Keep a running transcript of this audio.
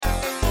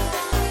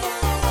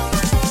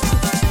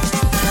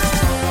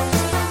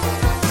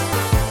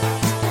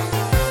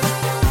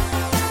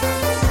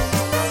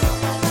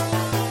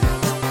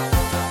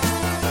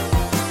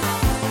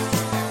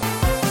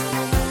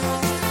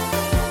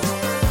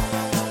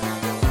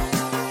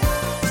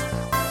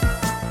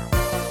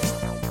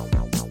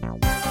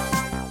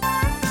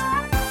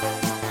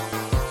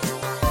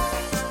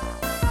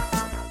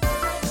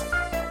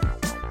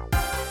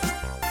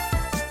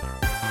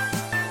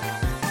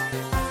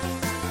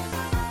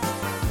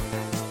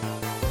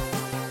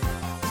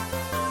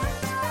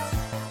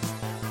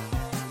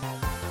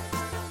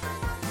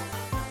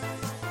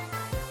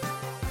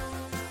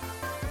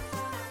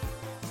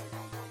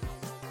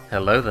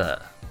Hello there.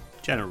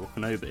 General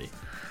Kenobi.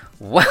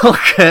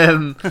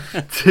 Welcome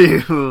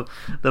to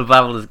the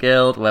Babblers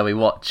Guild, where we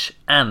watch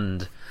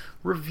and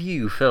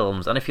review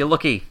films, and if you're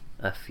lucky,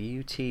 a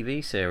few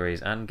TV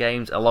series and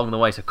games along the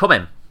way. So come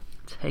in,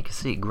 take a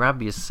seat,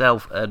 grab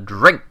yourself a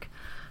drink,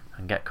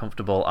 and get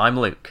comfortable. I'm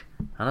Luke,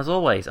 and as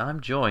always,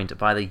 I'm joined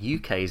by the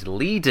UK's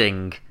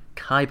leading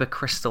Kyber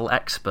Crystal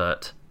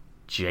expert,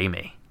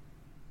 Jamie.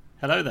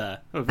 Hello there.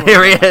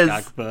 Here he is.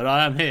 Gag, but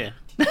I am here.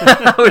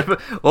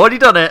 We've already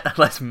done it.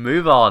 Let's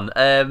move on.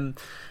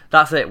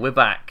 That's it. We're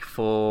back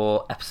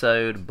for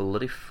episode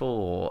bloody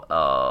 4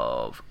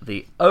 of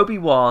the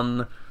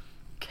Obi-Wan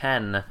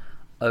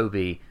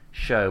Kenobi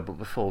show. But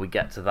before we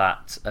get to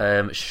that,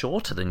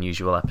 shorter than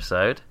usual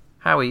episode.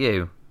 How are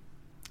you?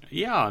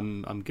 Yeah,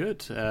 I'm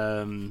good.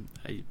 A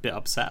bit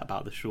upset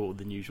about the shorter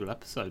than usual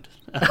episode.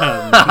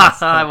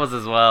 I was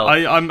as well.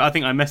 I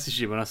think I messaged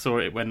you when I saw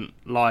it went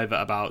live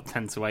at about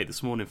 10 to 8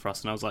 this morning for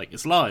us, and I was like,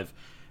 it's live.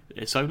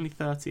 It's only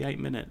 38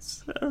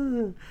 minutes. But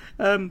I'm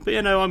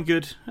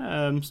good.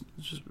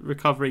 Just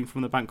recovering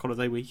from the bank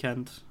holiday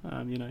weekend,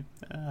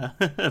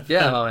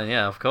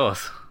 Yeah, of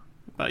course.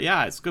 But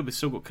yeah, it's good. We've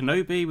still got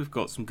Kenobi. We've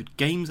got some good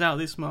games out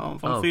this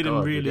month. I'm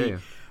feeling really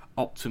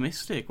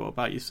optimistic. What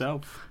about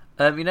yourself?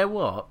 You know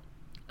what?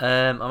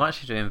 I'm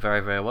actually doing very,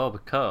 very well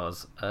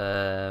because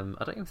I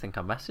don't even think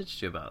I messaged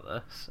you about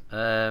this.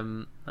 Let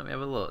me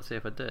have a look, see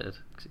if I did,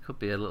 because it could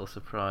be a little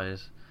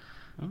surprise.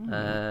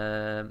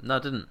 No, I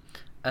didn't.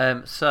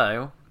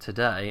 So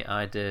today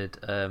I did,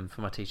 for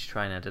my teacher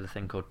training, I did a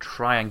thing called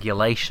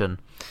triangulation,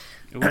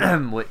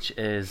 which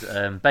is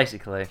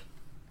basically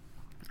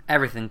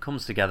everything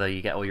comes together.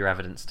 You get all your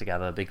evidence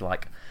together, a big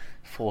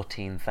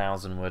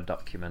 14,000 word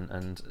document,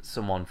 and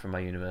someone from my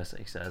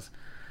university says,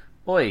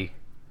 "Oi,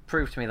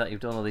 prove to me that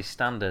you've done all these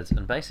standards."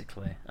 And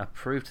basically I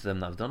proved to them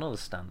that I've done all the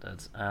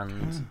standards,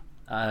 and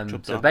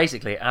so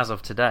basically as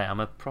of today I'm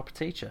a proper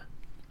teacher.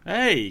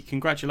 Hey,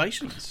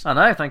 congratulations. I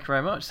know, thank you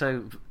very much.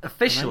 So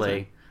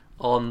officially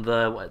on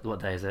the, what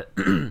day is it?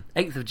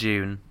 8th of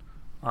June,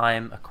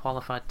 I'm a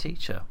qualified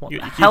teacher. What the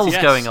hell's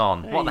going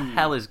on? Hey. What the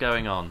hell is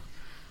going on?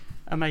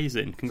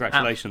 Amazing,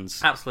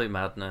 congratulations. Absolute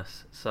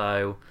madness.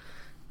 So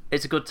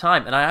it's a good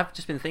time. And I have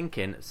just been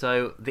thinking,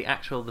 so the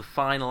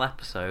final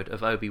episode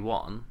of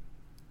Obi-Wan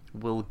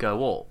will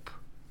go up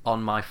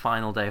on my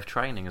final day of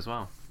training as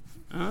well.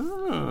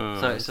 Oh,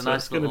 so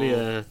it's going to be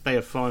a day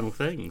of final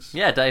things.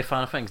 Yeah, day of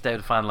final things. Day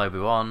of the final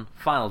Obi-Wan,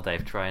 final day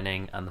of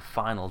training, and the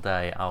final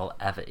day I will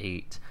ever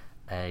eat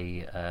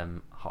a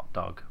hot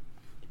dog.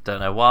 Don't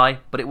know why,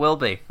 but it will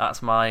be.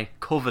 That's my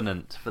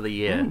covenant for the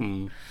year.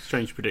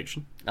 Strange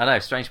prediction. I know,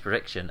 strange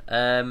prediction.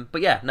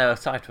 But yeah, no,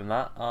 aside from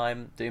that,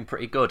 I'm doing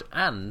pretty good.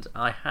 And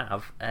I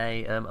have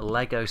a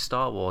Lego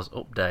Star Wars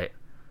update.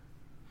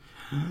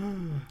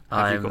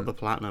 Have you got the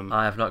platinum?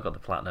 I have not got the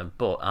platinum,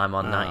 but I'm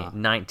on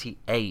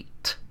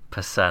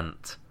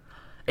 98%.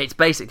 It's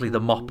basically the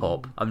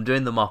mop-up. I'm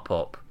doing the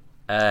mop-up.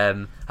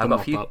 I've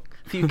got a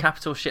few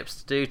capital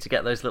ships to do to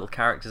get those little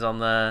characters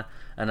on there,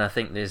 and I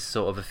think there's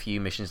sort of a few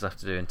missions left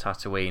to do in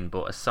Tatooine,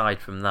 but aside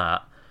from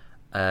that,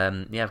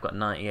 I've got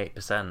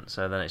 98%,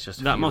 so then it's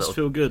just that must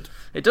feel good.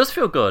 It does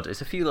feel good.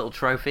 It's a few little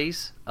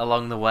trophies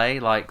along the way,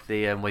 like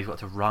the we've got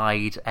to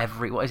ride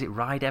every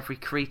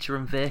creature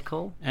and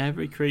vehicle.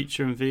 Every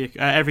creature and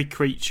vehicle, every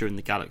creature in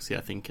the galaxy,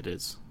 I think it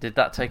is. Did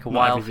that take a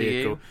while for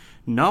you?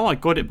 No, I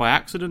got it by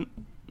accident.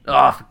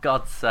 Oh, for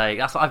God's sake!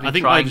 That's what I've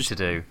been trying to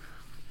do.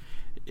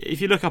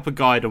 If you look up a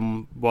guide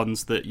on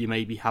ones that you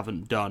maybe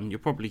haven't done, you'll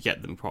probably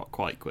get them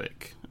quite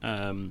quick.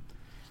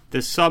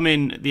 There's some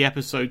in the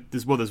episode.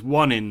 There's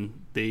one in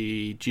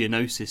the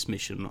Geonosis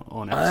mission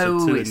on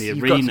episode 2 in the arena.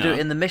 You've got to do it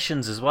in the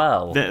missions as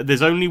well.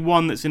 There's only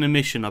one that's in a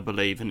mission, I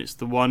believe, and it's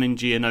the one in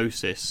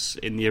Geonosis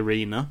in the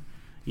arena.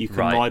 You can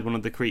ride one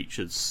of the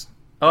creatures.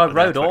 Oh, I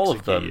rode all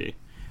of them. You.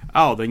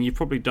 Oh, then you've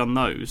probably done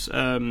those.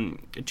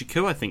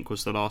 Jakku, I think,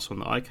 was the last one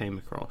that I came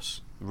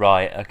across.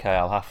 Right. Okay.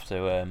 I'll have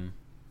to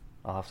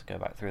go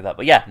back through that.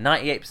 But yeah,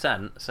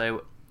 98%.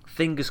 So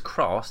fingers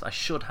crossed, I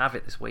should have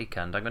it this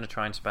weekend. I'm going to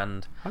try and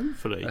spend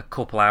hopefully a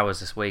couple hours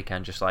this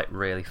weekend just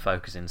really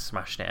focusing,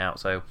 smashing it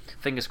out. So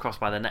fingers crossed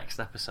by the next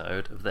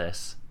episode of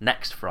this,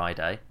 next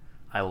Friday,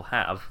 I will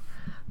have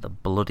the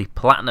bloody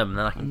platinum, and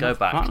then I can go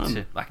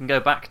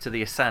back to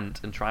the Ascent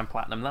and try and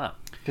platinum that.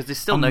 Because there's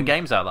still no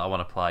games out that I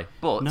want to play.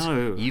 But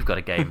you've got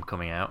a game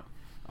coming out.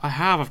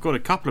 I've got a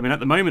couple. I mean, at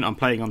the moment I'm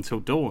playing Until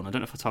Dawn. I don't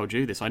know if I told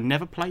you this. I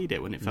never played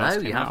it when it first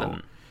came out. No, you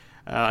haven't.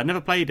 I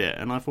never played it,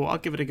 and I thought I'll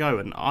give it a go.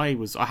 And I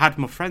had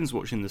my friends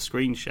watching the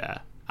screen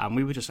share, and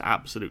we were just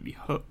absolutely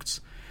hooked.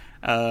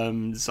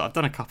 So I've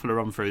done a couple of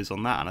run-throughs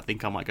on that, and I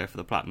think I might go for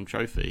the Platinum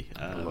Trophy.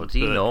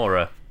 Bloody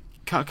Nora.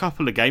 A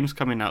couple of games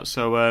coming out.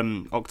 So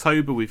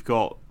October we've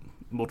got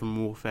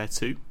Modern Warfare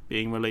 2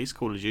 being released,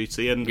 Call of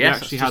Duty, and we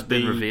actually had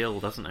been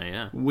revealed, hasn't it?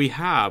 Yeah. We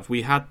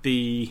had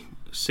the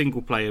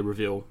single-player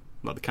reveal,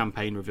 like the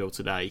campaign reveal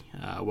today,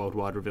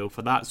 worldwide reveal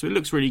for that. So it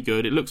looks really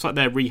good. It looks like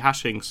they're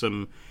rehashing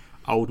some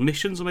old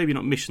missions, or maybe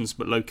not missions,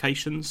 but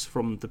locations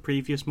from the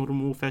previous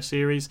Modern Warfare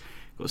series.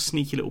 Got a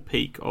sneaky little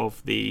peek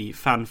of the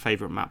fan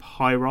favourite map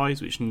High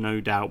Rise, which no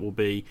doubt will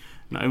be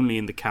not only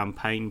in the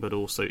campaign but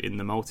also in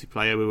the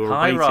multiplayer. We were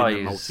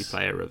awaiting the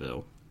multiplayer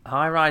reveal.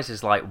 High Rise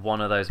is like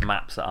one of those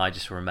maps that I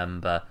just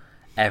remember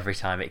every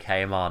time it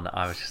came on.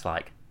 I was just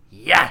like,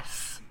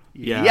 yes!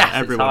 Yeah, yes,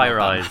 everyone High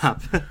Rise.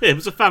 Map. It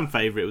was a fan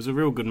favourite. It was a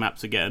real good map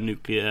to get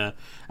a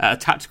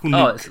tactical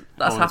nuke.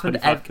 That's on happened a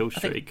 25 kill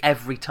streak.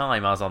 Every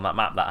time I was on that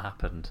map, that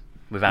happened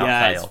without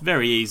fail. It's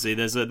very easy.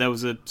 There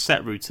was a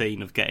set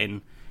routine of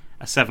getting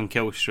a 7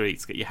 kill streak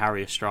to get your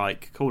Harrier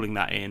strike, calling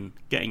that in,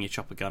 getting your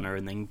chopper gunner,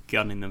 and then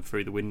gunning them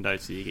through the window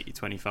till you get your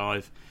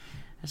 25.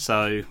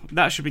 So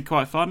that should be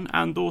quite fun.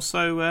 And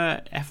also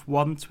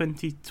F1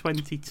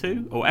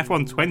 2022, or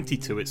F1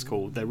 22 it's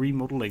called. They're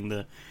remodelling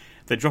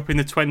they're dropping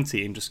the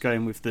 20 and just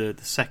going with the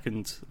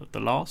second, the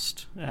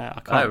last.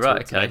 I can't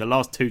talk today. The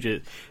last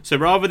two. So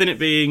rather than it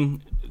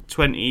being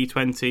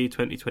 2020,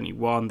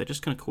 2021, they're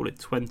just going to call it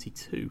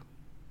 22.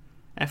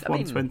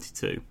 F1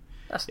 22.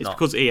 It's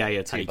because EA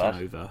are taking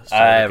over. So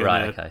they're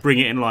going to bring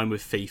it in line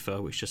with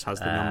FIFA, which just has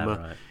the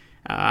number. Right.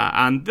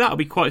 And that'll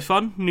be quite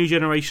fun. New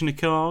generation of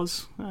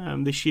cars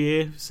this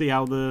year. See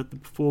how the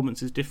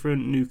performance is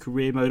different. New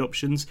career mode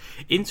options.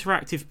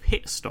 Interactive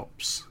pit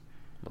stops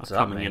are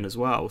coming in as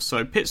well.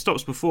 So pit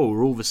stops before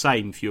were all the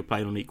same if you were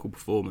playing on equal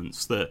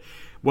performance. That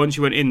once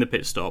you went in the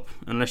pit stop,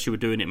 unless you were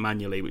doing it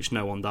manually, which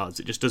no one does,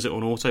 it just does it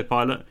on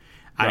autopilot.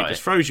 And it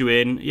just throws you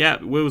in.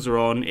 Yeah, wheels are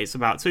on. It's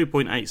about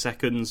 2.8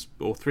 seconds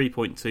or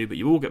 3.2, but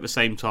you all get the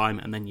same time,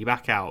 and then you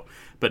back out.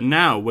 But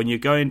now, when you're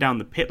going down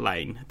the pit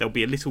lane, there'll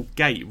be a little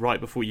gate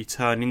right before you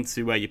turn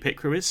into where your pit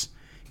crew is.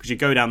 Because you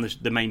go down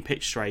the main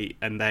pit straight,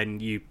 and then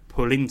you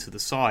pull into the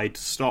side,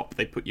 stop,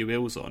 they put your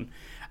wheels on.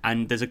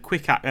 And there's a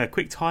quick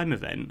time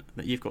event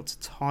that you've got to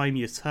time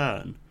your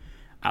turn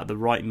at the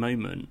right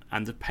moment.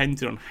 And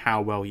depending on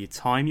how well you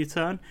time your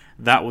turn,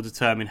 that will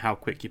determine how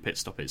quick your pit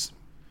stop is.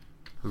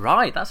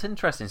 Right, that's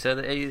interesting.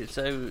 So do you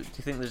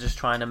think they're just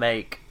trying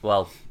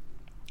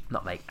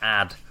to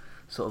add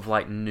sort of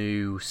like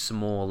new,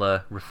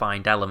 smaller,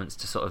 refined elements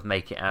to sort of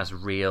make it as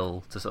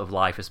real to sort of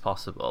life as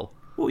possible?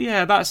 Well,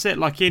 yeah, that's it.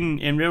 Like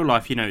in real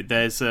life,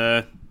 there's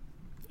there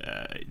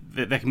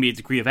can be a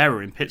degree of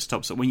error in pit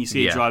stops. That when you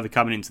see a driver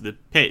coming into the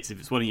pits, if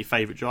it's one of your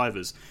favourite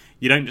drivers,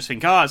 you don't just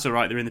think, "Oh, it's all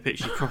right, they're in the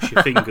pits." You cross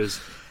your fingers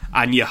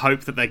and you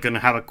hope that they're going to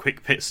have a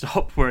quick pit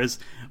stop. Whereas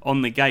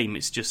on the game,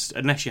 it's just,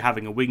 unless you're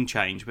having a wing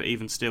change, but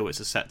even still, it's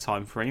a set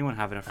time for anyone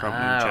having a front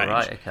wing change.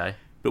 Right, okay.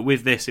 But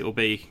with this, it'll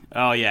be,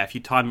 if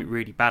you time it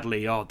really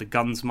badly, the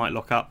guns might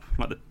lock up,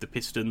 like the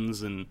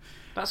pistons, and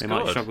they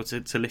might struggle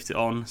to lift it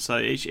on. So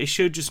it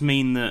should just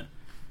mean that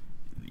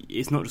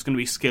it's not just going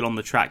to be skill on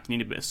the track. You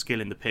need a bit of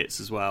skill in the pits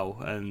as well,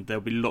 and there'll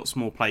be lots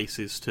more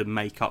places to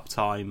make up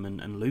time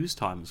and lose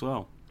time as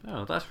well.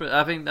 Oh,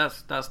 I think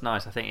that's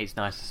nice. I think it's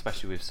nice,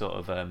 especially with sort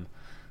of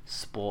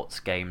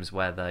sports games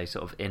where they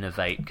sort of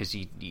innovate. Because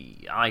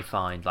I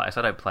find, like,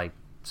 I don't play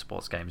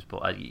sports games,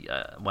 but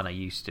when I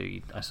used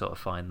to, I sort of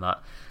find that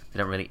they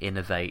don't really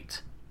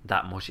innovate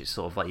that much. It's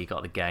sort of like you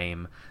got the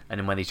game, and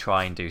then when they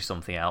try and do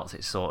something else,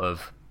 it's sort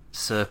of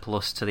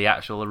surplus to the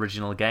actual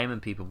original game,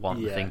 and people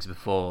want the things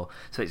before.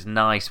 So it's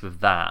nice with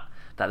that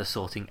they're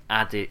sort of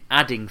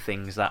adding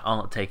things that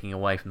aren't taking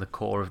away from the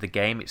core of the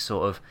game. It's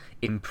sort of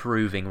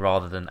improving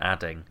rather than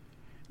adding.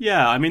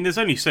 Yeah, I mean, there's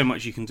only so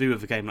much you can do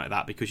with a game like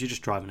that because you're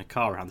just driving a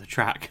car around the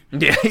track.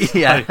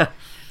 Yeah.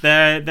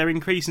 So they're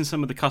increasing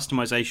some of the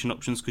customization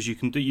options because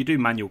you do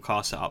manual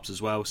car setups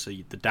as well. So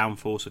the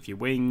downforce of your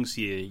wings,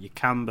 your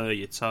camber,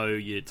 your toe,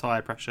 your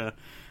tyre pressure,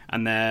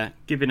 and they're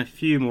giving a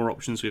few more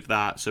options with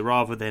that. So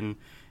rather than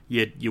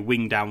your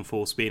wing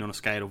downforce being on a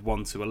scale of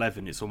 1 to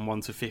 11, it's on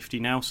 1 to 50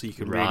 now, so you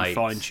can really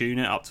fine-tune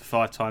it up to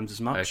 5 times as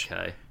much.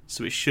 Okay.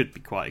 So it should be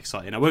quite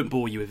exciting. I won't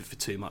bore you with it for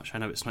too much. I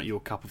know it's not your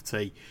cup of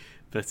tea,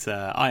 but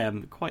I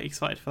am quite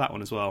excited for that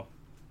one as well.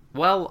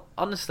 Well,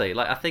 honestly,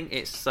 I think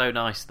it's so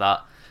nice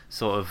that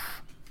sort of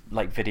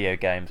like video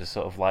games are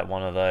sort of like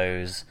one of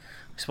those.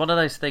 It's one of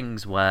those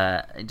things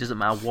where it doesn't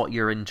matter what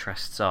your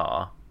interests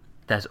are.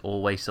 There's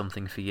always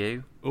something for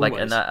you. Always.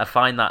 And I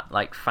find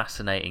that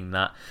fascinating.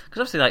 That because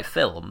obviously, like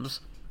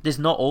films, there's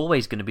not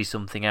always going to be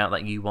something out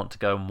that you want to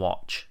go and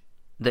watch.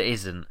 There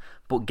isn't.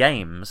 But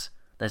games,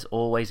 there's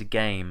always a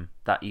game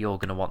that you're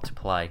going to want to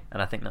play,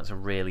 and I think that's a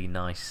really,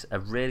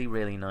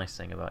 really nice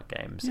thing about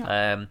games.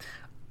 Yeah.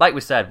 Like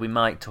we said, we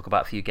might talk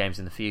about a few games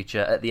in the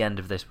future. At the end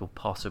of this, we'll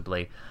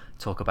possibly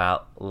talk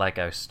about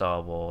Lego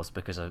Star Wars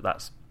because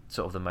that's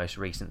sort of the most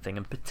recent thing,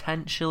 and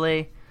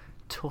potentially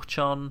touch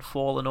on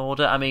Fallen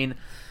Order. I mean,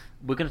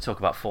 we're going to talk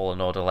about Fallen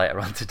Order later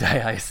on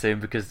today, I assume,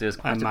 because there's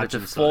quite a bit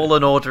of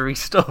Fallen Order-y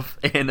stuff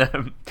in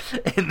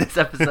this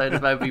episode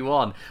of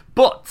Obi-Wan.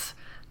 But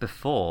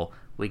before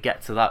we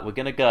get to that, we're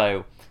going to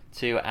go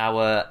to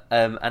our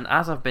and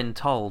as I've been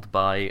told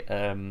by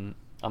I'm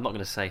not going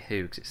to say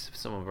who because it's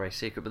someone very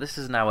secret, but this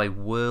is now a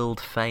world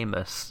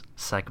famous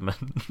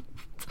segment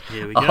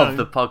Here we go. of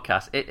the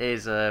podcast. It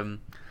is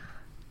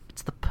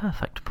it's the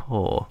perfect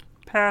pour.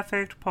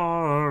 Perfect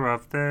pour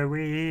of the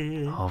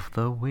week. Of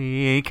the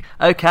week.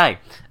 Okay.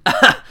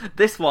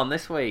 This one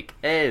this week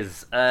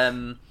is...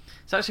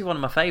 it's actually one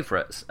of my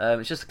favourites.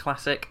 It's just a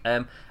classic,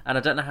 and I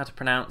don't know how to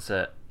pronounce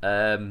it.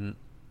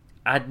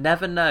 I'd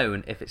never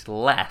known if it's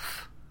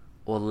Leffe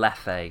or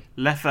Leffe.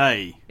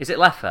 Leffe. Is it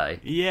Leffe?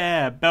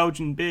 Yeah,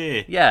 Belgian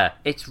beer. Yeah,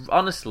 it's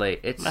honestly,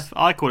 it's...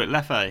 I call it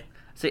Leffe.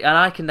 See, and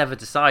I can never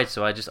decide,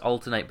 so I just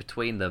alternate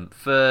between them.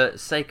 For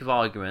sake of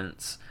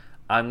arguments,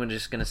 I'm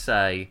just going to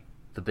say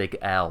the Big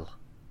L.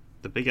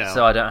 The Big L.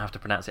 So I don't have to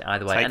pronounce it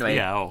either way. Take Anyway,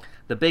 the L.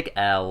 The Big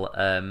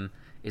L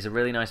is a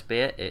really nice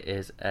beer. It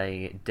is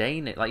a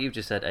Danish, like you've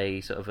just said,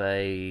 it's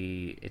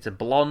a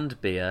blonde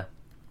beer.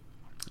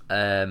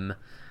 And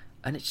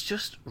it's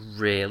just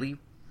really,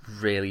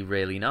 really,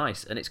 really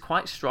nice. And it's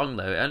quite strong,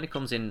 though. It only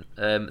comes in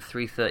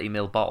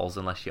 330ml bottles,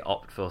 unless you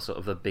opt for sort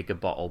of a bigger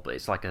bottle. But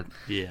it's like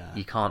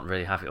you can't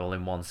really have it all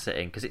in one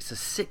sitting, because it's a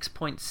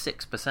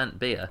 6.6%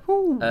 beer.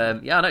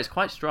 Yeah, I know, it's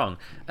quite strong.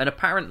 And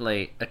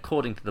apparently,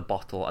 according to the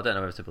bottle, I don't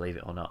know whether to believe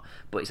it or not,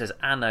 but it says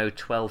Anno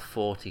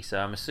 1240, so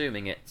I'm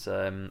assuming it's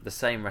the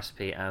same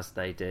recipe as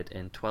they did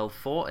in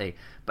 1240.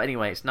 But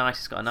anyway, it's nice.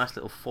 It's got a nice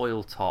little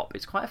foil top.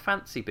 It's quite a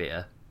fancy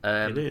beer.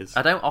 It is.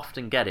 I don't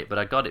often get it, but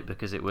I got it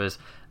because it was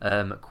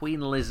Queen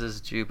Liz's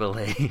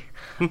Jubilee,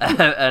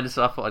 and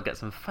so I thought I'd get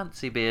some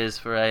fancy beers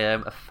for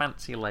a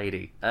fancy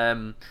lady.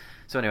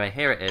 So anyway,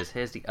 here it is.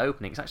 Here's the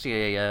opening. It's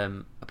actually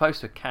opposed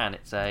to a can.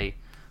 It's a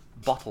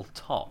bottle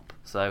top.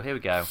 So here we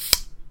go.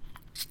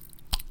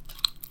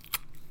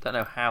 Don't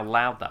know how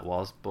loud that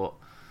was, but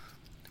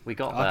we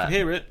got there. I can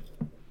hear it.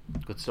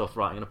 Good stuff.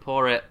 Right, I'm going to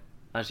pour it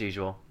as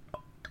usual.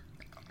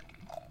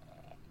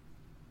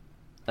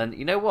 And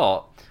you know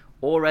what?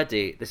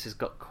 Already, this has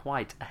got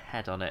quite a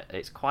head on it.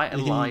 It's quite a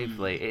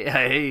lively.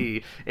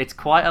 It's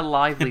quite a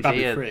lively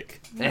beer. Frick.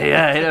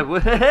 Yeah.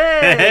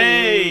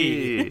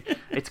 Hey!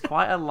 It's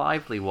quite a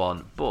lively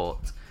one,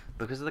 but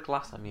because of the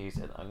glass I'm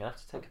using, I'm gonna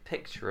have to take a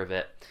picture of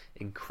it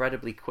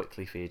incredibly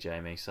quickly for you,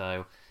 Jamie.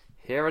 So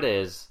here it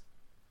is.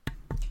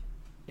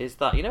 Is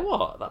that, you know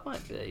what? That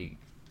might be.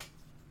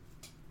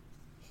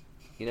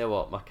 You know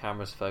what? My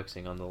camera's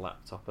focusing on the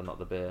laptop and not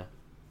the beer.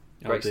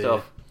 Great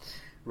stuff.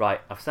 Right,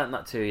 I've sent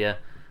that to you.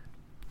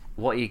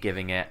 What are you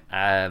giving it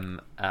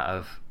out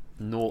of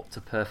 0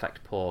 to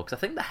perfect pour? Because I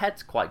think the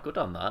head's quite good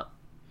on that.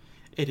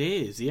 It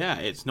is, yeah.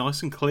 It's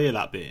nice and clear,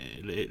 that beer.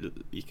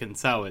 You can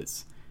tell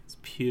it's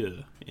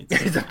pure.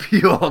 It's a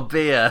pure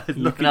beer. There's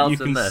nothing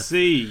else in this.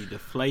 You can see the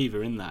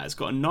flavour in that. It's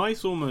got a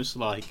nice, almost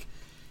like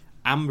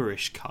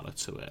amberish colour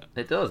to it.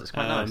 It does. It's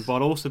quite nice.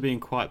 But also being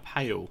quite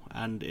pale.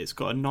 And it's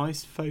got a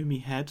nice foamy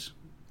head.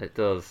 It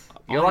does.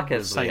 You're like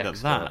a say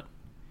that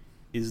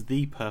is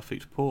the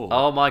perfect pour.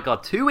 Oh my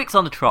god, 2 weeks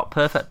on the trot,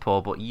 perfect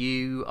pour, but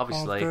you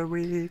obviously... Of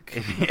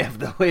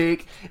the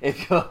week.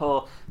 If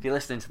you're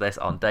listening to this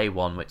on day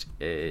one, which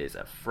is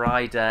a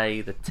Friday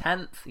the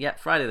 10th,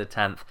 Friday the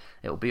 10th,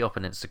 it'll be up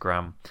on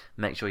Instagram.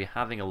 Make sure you're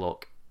having a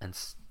look and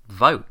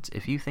vote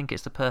if you think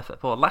it's the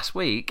perfect pour. Last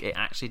week, it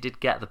actually did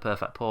get the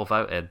perfect pour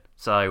voted.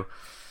 So,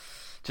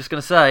 just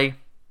going to say,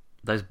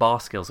 those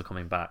bar skills are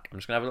coming back. I'm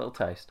just going to have a little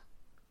taste.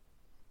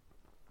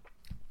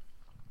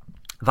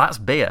 That's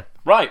beer.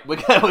 Right, we're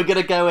going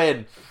to go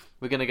in.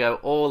 We're going to go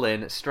all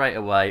in straight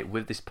away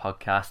with this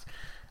podcast.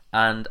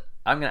 And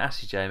I'm going to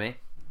ask you, Jamie,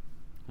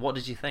 what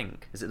did you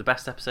think? Is it the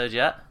best episode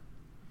yet?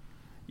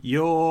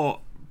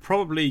 You're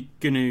probably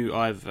going to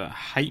either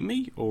hate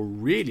me or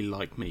really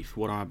like me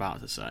for what I'm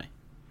about to say.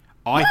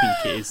 I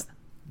think it is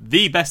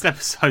the best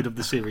episode of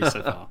the series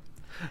so far.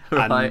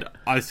 Right. And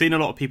I've seen a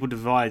lot of people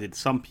divided.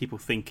 Some people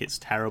think it's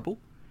terrible.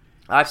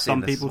 I've seen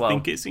Some this people as well.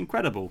 think it's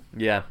incredible.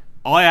 Yeah.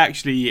 I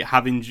actually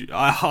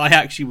I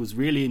actually was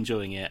really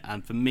enjoying it,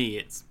 and for me,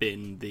 it's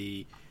been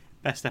the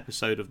best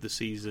episode of the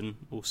season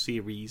or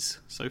series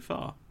so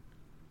far.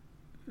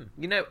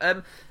 You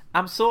know,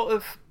 I'm sort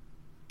of.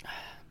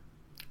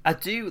 I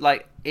do,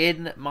 like,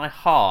 in my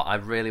heart, I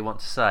really want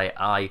to say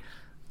I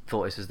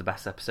thought this was the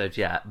best episode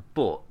yet,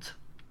 but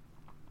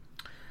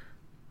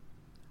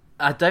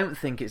I don't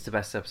think it's the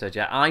best episode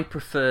yet. I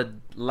preferred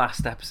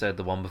last episode,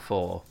 the one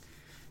before.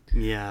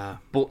 Yeah.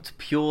 But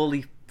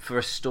purely for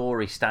a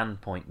story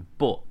standpoint,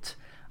 but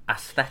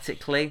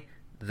aesthetically,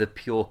 the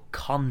pure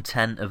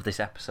content of this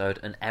episode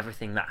and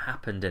everything that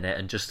happened in it,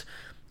 and just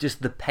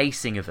the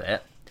pacing of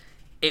it,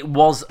 it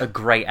was a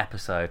great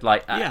episode.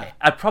 Like, yeah.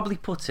 I'd probably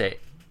put it,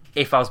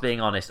 if I was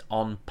being honest,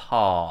 on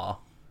par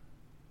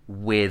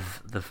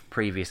with the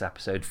previous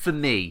episode, for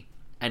me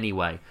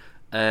anyway.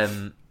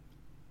 And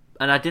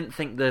I didn't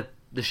think the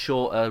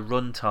shorter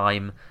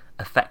runtime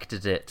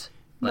affected it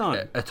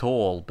at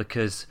all,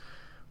 because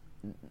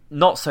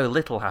not so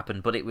little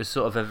happened, but it was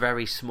sort of a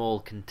very small,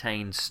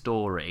 contained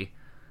story,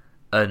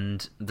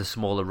 and the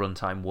smaller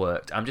runtime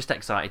worked. I'm just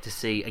excited to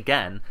see,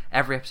 again,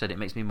 every episode it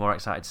makes me more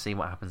excited to see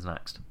what happens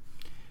next.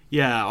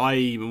 Yeah,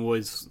 I'm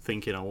always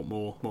thinking I want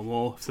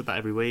more. I've said that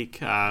every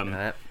week.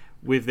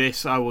 With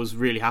this, I was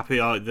really happy.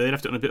 They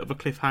left it on a bit of a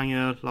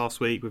cliffhanger last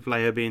week with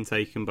Leia being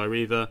taken by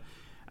Reva,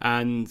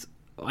 and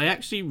I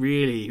actually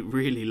really,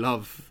 really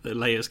love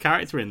Leia's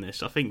character in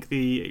this. I think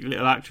the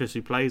little actress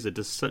who plays her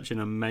does such an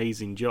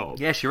amazing job.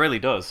 Yeah, she really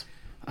does.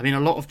 I mean, a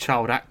lot of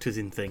child actors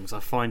in things I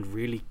find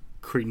really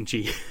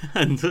cringy,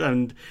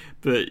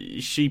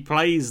 but she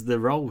plays the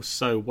role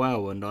so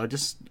well, and I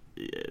just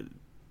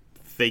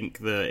think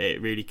that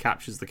it really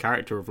captures the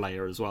character of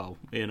Leia as well.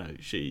 You know,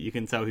 you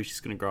can tell who she's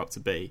going to grow up to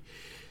be.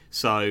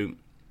 So,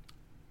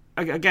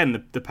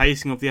 again, the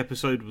pacing of the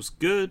episode was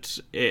good.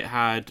 It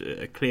had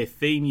a clear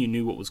theme. You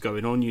knew what was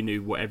going on. You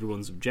knew what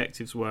everyone's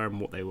objectives were and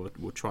what they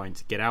were trying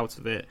to get out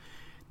of it.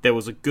 There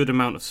was a good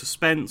amount of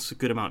suspense, a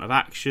good amount of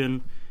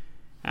action,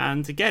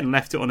 and again,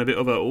 left it on a bit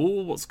of a,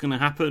 what's going to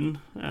happen?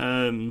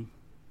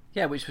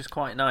 Yeah, which was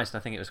quite nice. And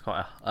I think it was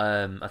quite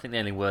I think the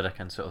only word I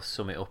can sort of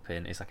sum it up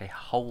in is like a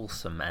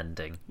wholesome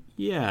ending.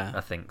 Yeah.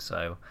 I think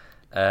so.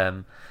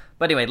 But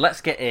anyway, let's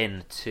get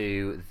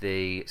into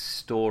the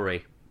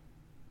story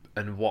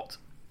and what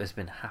has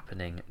been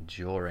happening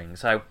during.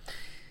 So,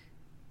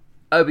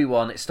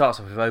 Obi-Wan, it starts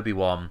off with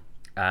Obi-Wan,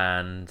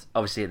 and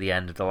obviously at the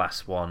end of the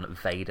last one,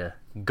 Vader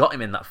got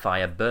him in that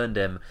fire, burned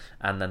him,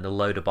 and then the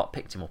loader bot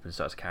picked him up and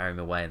started to carry him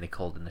away, and they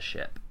called in the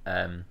ship.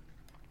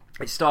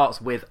 It starts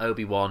with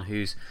Obi-Wan,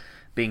 who's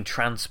being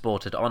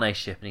transported on a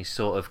ship, and he's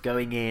sort of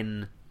going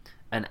in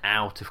and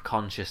out of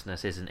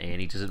consciousness, isn't he?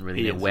 And he doesn't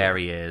really know where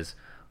he is,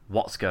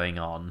 what's going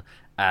on,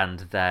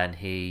 and then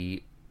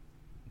he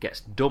gets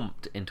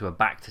dumped into a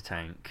Bacta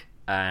tank,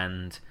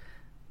 and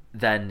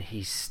then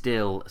he's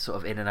still sort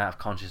of in and out of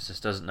consciousness,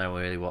 doesn't know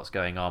really what's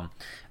going on,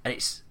 and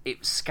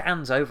it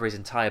scans over his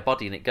entire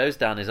body, and it goes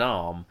down his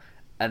arm,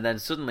 and then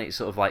suddenly it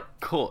sort of like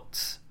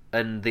cuts,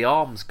 and the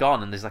arm's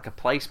gone, and there's like a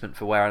placement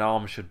for where an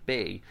arm should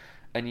be,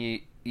 and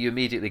you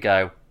immediately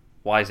go,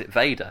 why is it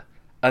Vader?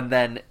 And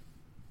then,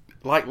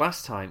 like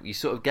last time, you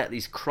sort of get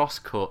these cross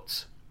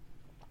cuts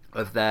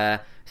of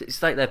their,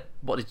 it's like their,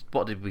 what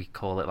did we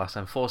call it last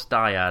time? Force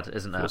dyad,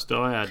 isn't it? Force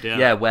dyad, yeah.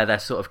 Yeah, where they're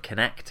sort of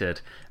connected,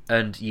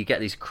 and you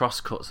get these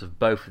cross cuts of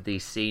both of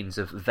these scenes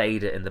of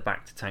Vader in the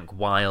Bacta tank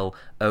while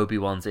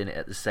Obi-Wan's in it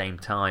at the same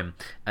time,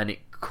 and it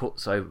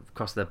cuts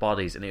across their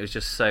bodies, and it was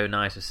just so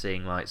nice of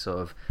seeing like sort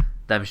of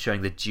them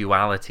showing the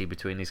duality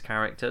between these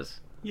characters.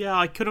 Yeah,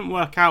 I couldn't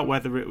work out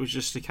whether it was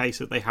just a case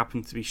that they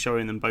happened to be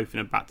showing them both in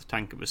a Bacta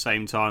tank at the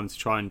same time to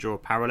try and draw a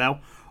parallel,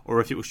 or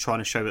if it was trying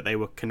to show that they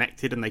were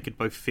connected and they could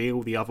both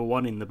feel the other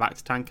one in the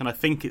Bacta tank. And I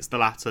think it's the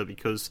latter,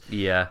 because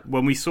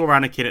when we saw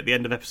Anakin at the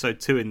end of episode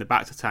 2 in the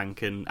Bacta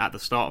tank and at the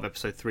start of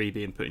episode 3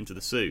 being put into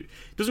the suit,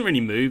 he doesn't really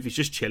move, he's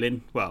just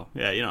chilling. Well,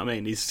 yeah, you know what I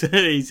mean? He's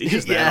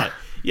just there like,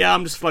 yeah,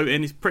 I'm just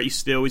floating. He's pretty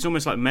still. He's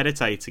almost like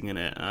meditating in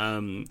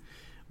it.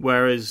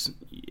 Whereas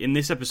in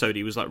this episode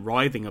he was like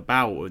writhing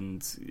about,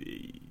 and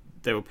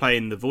they were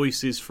playing the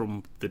voices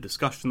from the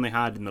discussion they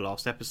had in the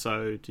last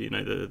episode, you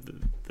know,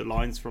 the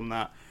lines from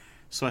that.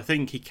 So I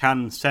think he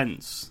can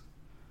sense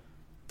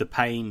the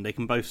pain. They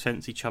can both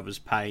sense each other's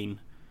pain.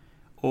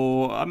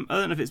 Or I don't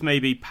know if it's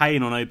maybe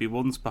pain on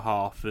Obi-Wan's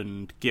behalf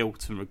and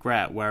guilt and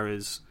regret,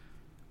 whereas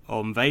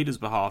on Vader's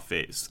behalf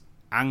it's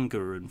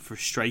anger and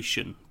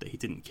frustration that he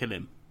didn't kill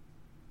him.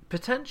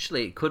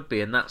 Potentially it could be,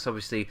 and that's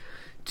obviously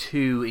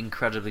two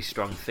incredibly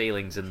strong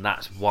feelings, and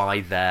that's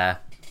why their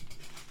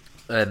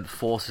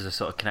forces are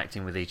sort of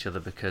connecting with each other,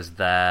 because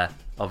they're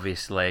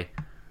obviously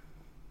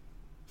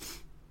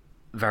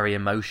very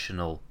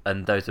emotional,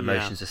 and those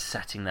emotions are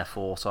setting their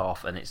force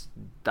off, and it's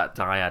that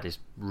dyad is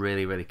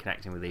really, really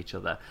connecting with each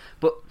other.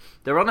 But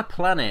they're on a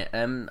planet, I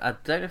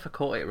don't know if I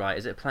caught it right,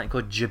 is it a planet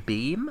called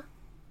Jabeam?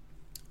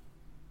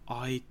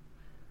 I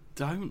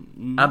don't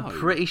know. I'm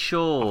pretty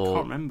sure. I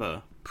can't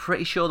remember.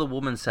 Pretty sure the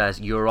woman says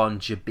you're on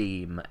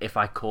Jabeam, if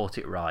I caught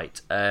it right.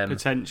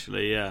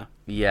 Potentially, yeah.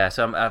 Yeah,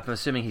 so I'm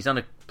assuming he's on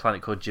a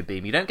planet called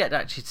Jabeam. You don't get to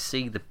actually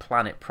see the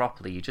planet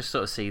properly. You just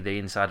sort of see the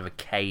inside of a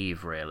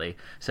cave, really.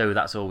 So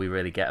that's all we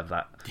really get of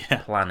that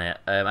planet.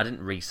 I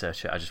didn't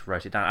research it. I just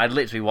wrote it down. I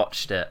literally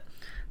watched it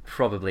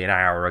probably an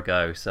hour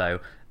ago.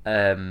 So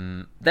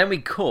then we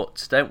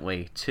cut, don't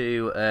we,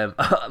 to...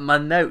 my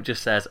note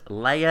just says,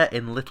 Leia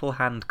in little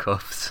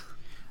handcuffs.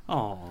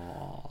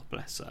 Oh,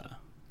 bless her.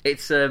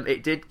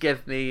 It did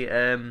give me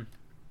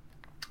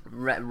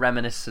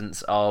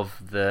reminiscence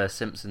of the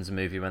Simpsons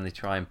movie when they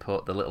try and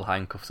put the little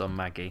handcuffs on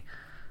Maggie,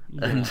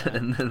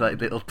 and like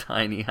little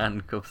tiny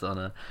handcuffs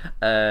on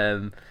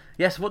her.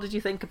 Yes, what did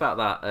you think about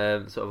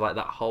that? Sort of like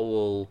that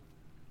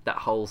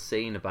whole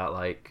scene about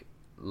like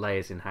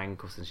Leia's in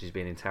handcuffs and she's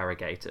being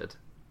interrogated.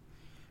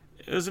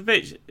 It was a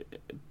bit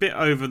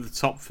over the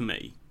top for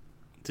me.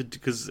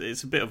 Because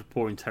it's a bit of a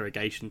poor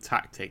interrogation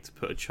tactic to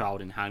put a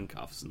child in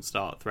handcuffs and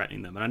start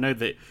threatening them. And I know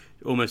that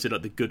almost did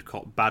like the good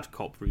cop, bad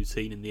cop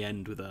routine in the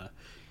end with her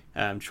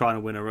trying to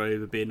win her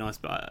over, being nice.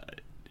 But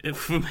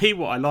for me,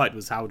 what I liked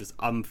was how just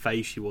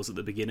unfazed she was at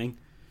the beginning.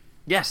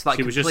 Yes, like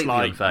she was just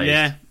like, unfazed.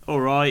 Yeah, all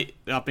right,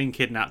 I've been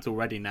kidnapped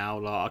already now.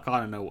 Like I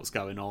kind of know what's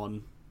going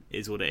on.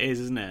 Is what it is,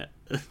 isn't it?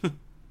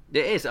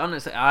 It is,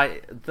 honestly.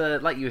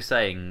 Like you were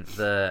saying,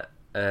 the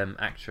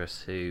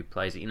actress who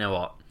plays it. You know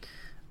what?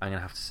 I'm going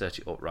to have to search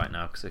it up right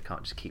now because I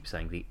can't just keep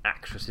saying the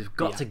actress. We've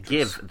got to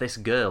give this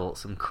girl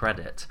some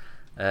credit.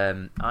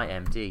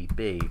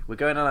 IMDb. We're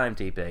going on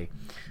IMDb.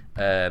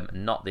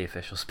 Not the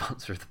official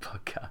sponsor of the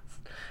podcast.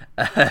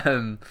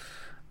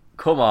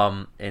 Come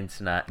on,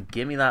 internet,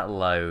 give me that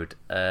load.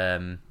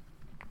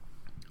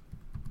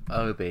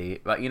 Obi,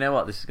 right? You know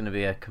what? This is going to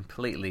be a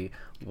completely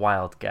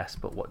wild guess,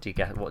 but what do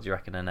you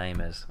reckon her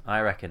name is? I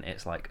reckon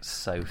it's like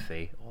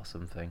Sophie or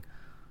something.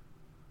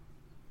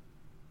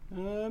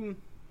 I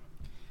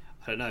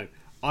don't know.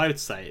 I would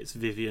say it's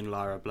Vivian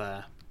Lyra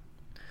Blair.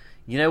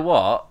 You know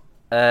what?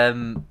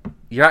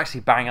 You're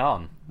actually bang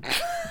on.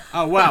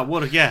 Oh wow,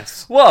 what a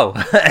guess. Whoa,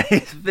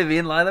 it's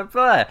Vivian Lyra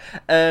Blair.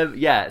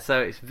 Yeah,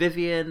 so it's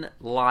Vivian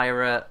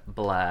Lyra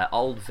Blair,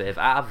 old Viv,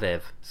 our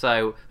Viv.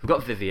 So we've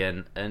got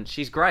Vivian, and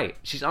she's great.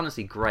 She's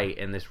honestly great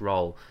in this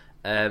role.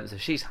 So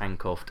she's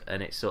handcuffed,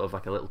 and it's sort of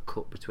like a little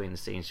cut between the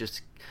scenes,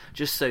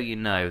 just so you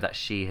know that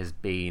she has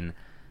been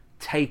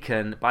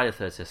taken by the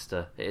third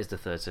sister. It is the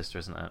third sister,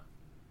 isn't it?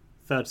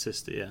 Third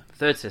sister, yeah.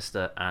 Third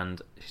sister,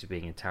 and she's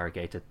being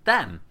interrogated.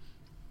 Then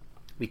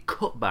we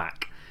cut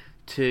back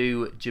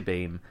to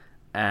Jabim,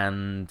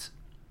 and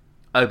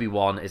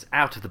Obi-Wan is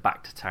out of the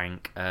Bacta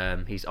tank.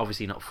 He's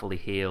obviously not fully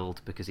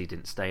healed because he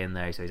didn't stay in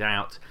there, so he's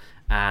out.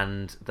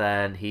 And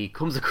then he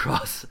comes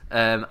across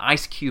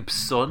Ice Cube's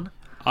son.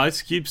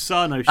 Ice Cube's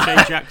son, O'Shea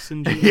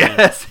Jackson Jr.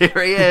 Yes,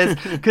 here he is.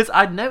 Because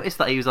I'd noticed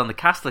that he was on the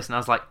cast list, and I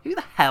was like, who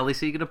the hell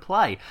is he going to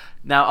play?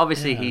 Now,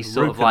 obviously, he's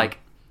sort of like...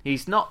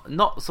 He's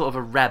not sort of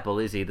a rebel,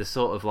 is he? The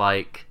sort of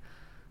like...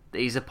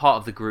 He's a part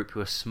of the group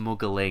who are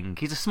smuggling...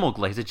 He's a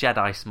smuggler. He's a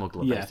Jedi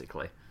smuggler,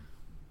 basically.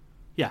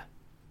 Yeah.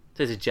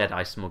 So he's a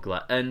Jedi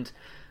smuggler. And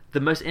the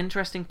most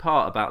interesting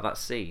part about that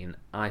scene,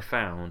 I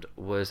found,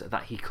 was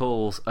that he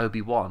calls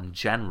Obi-Wan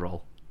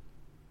General.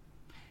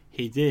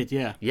 He did,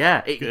 yeah.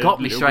 Yeah, it got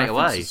me straight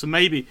away. So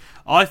maybe...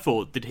 I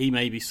thought, did he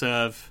maybe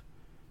serve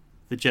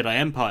the Jedi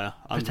Empire?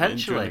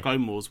 Potentially. During the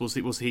Clone Wars?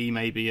 Was he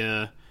maybe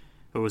a...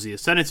 Or was he a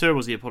senator?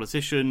 Was he a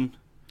politician?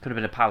 Could have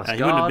been a palace guard.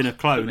 He wouldn't have been a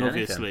clone,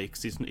 obviously,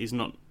 because he's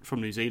not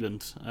from New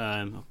Zealand.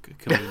 No,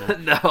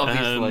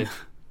 obviously.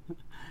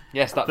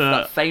 Yes,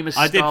 that famous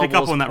Star Wars I did pick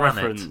up on that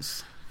planet.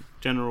 Reference.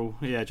 General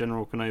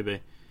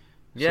Kenobi.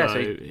 Yeah, so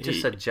he just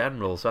said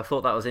General, so I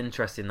thought that was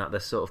interesting that they're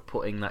sort of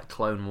putting that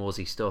Clone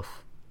Warsy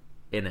stuff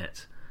in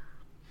it.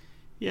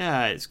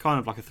 Yeah, it's kind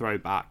of like a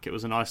throwback. It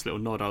was a nice little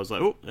nod. I was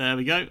like, oh, there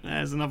we go.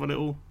 There's another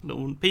little...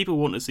 People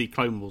want to see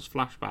Clone Wars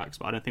flashbacks,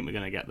 but I don't think we're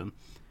going to get them.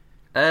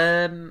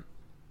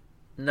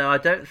 No, I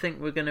don't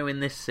think we're going to in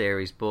this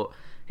series, but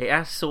it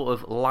has sort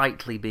of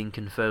lightly been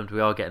confirmed we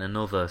are getting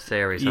another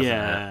series, hasn't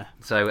it?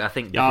 So I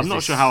think... Yeah, I'm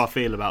not sure how I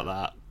feel about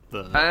that.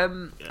 But,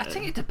 I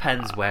think it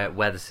depends where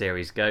the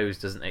series goes,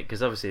 doesn't it?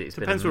 Because obviously it's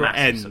been a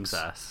massive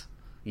success.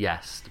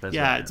 Yes,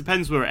 it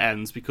depends where it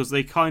ends, because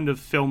they kind of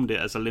filmed it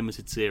as a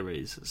limited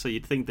series, so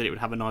you'd think that it would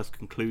have a nice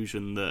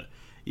conclusion that,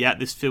 yeah,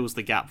 this fills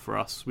the gap for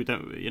us. We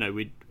don't,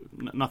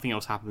 nothing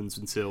else happens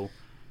until,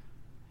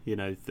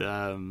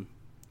 A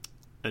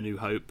New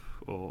Hope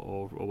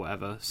or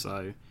whatever.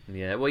 So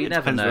yeah, well, you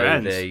never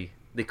know.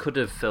 They could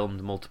have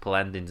filmed multiple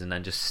endings and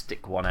then just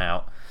stick one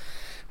out,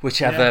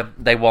 whichever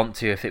they want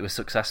to, if it was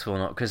successful or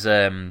not. Because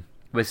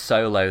with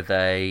Solo,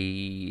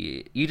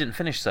 you didn't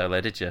finish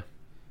Solo, did you?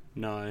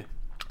 No.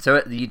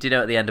 So you did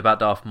know at the end about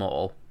Darth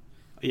Maul?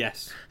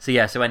 Yes. So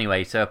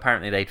anyway,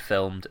 apparently they'd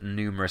filmed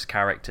numerous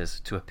characters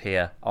to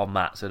appear on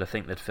that. So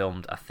they'd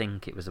filmed, I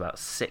think it was about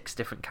 6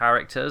 different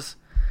characters.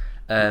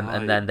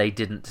 And then they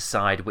didn't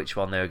decide which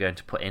one they were going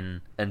to put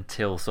in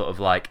until sort of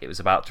like it was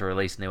about to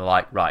release, and they were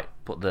like, right,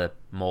 put the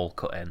Maul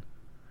cut in.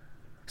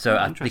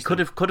 So they could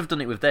have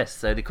done it with this.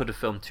 So they could have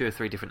filmed 2 or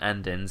 3 different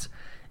endings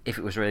if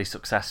it was really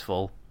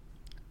successful,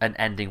 an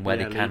ending where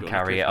they can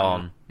carry it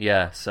on.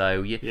 Yeah,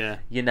 so you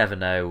never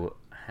know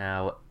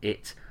how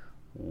it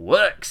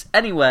works.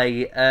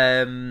 Anyway,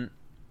 I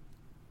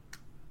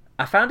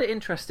found it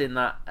interesting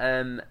that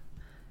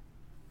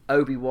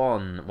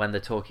Obi-Wan, when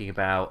they're talking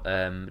about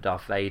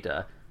Darth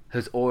Vader,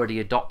 has already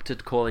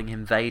adopted calling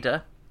him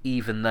Vader,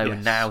 even though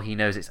now he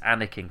knows it's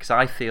Anakin. Because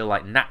I feel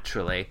like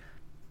naturally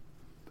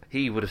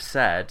he would have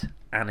said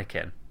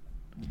Anakin.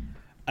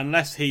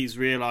 Unless he's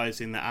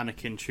realising that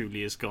Anakin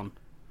truly is gone.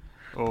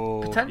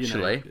 Or,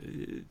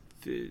 potentially.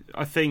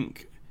 I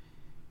think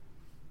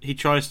he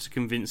tries to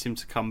convince him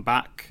to come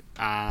back,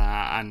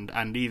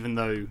 and even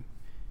though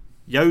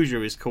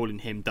Yoda is calling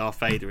him Darth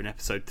Vader in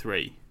Episode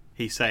 3,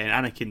 he's saying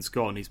Anakin's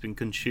gone, he's been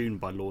consumed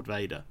by Lord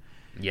Vader.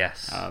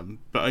 Yes.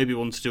 But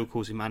Obi-Wan still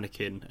calls him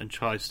Anakin and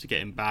tries to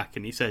get him back,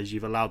 and he says,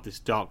 you've allowed this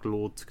Dark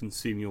Lord to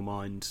consume your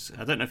mind.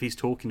 I don't know if he's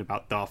talking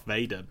about Darth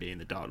Vader being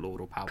the Dark Lord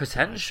or Palpatine.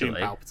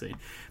 Potentially. Palpatine.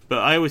 But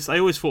I always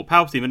thought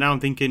Palpatine, but now I'm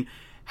thinking,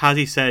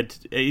 is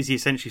he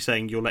essentially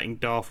saying you're letting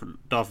Darth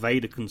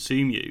Vader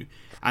consume you?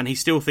 And he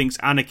still thinks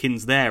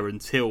Anakin's there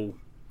until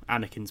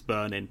Anakin's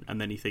burning, and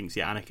then he thinks,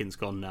 Anakin's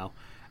gone now.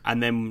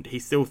 And then he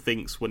still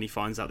thinks when he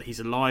finds out that he's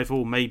alive,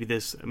 maybe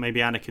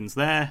Anakin's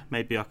there,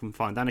 maybe I can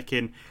find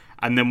Anakin.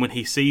 And then when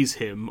he sees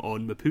him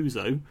on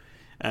Mapuzo,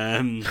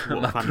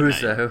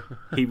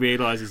 he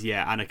realises,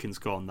 Anakin's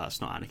gone,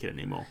 that's not Anakin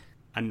anymore.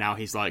 And now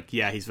he's like,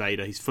 he's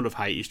Vader, he's full of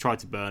hate, he's tried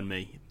to burn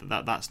me,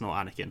 that's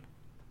not Anakin.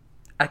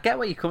 I get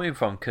where you're coming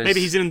from, because maybe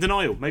he's in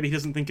denial. Maybe he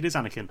doesn't think it is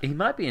Anakin. He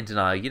might be in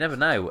denial. You never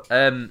know.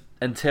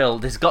 Until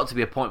there's got to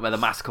be a point where the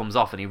mask comes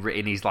off and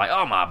he's like,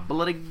 "Oh my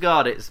bloody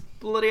god, it's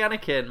bloody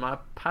Anakin, my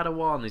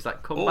Padawan." He's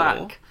like, "Come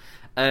back."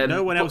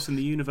 No one else in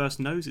the universe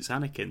knows it's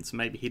Anakin, so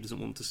maybe he doesn't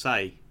want to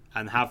say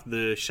and have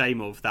the shame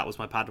of that was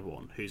my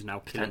Padawan, who's now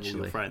killing all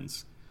your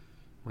friends.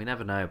 We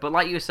never know. But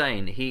like you were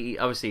saying, he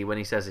obviously, when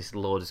he says this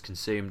Lord has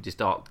consumed,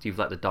 you've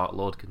let the Dark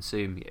Lord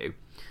consume you.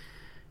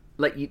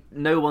 Like,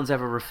 no one's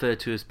ever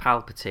referred to as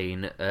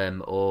Palpatine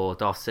or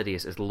Darth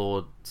Sidious as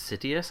Lord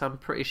Sidious, I'm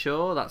pretty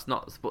sure. That's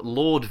not... But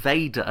Lord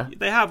Vader...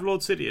 They have Lord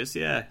Sidious,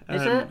 yeah.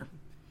 Is it?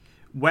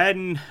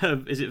 When...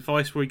 is it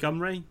Viceroy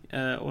Gunray?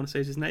 I want to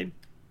say is his name?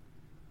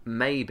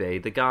 Maybe.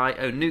 The guy...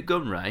 Oh, Newt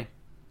Gunray.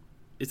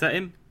 Is that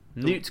him?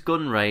 Newt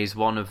Gunray's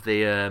one of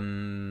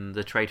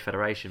the Trade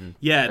Federation.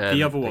 Yeah,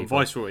 the other one, people.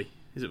 Viceroy.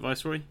 Is it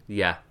Viceroy?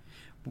 Yeah.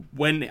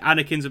 When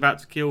Anakin's about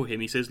to kill him,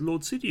 he says,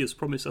 "Lord Sidious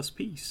promised us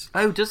peace."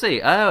 Oh, does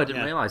he? Oh, I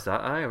didn't realise that.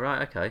 Oh,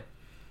 right, okay.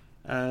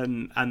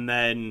 And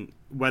then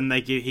when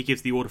he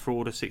gives the order for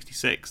Order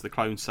 66, the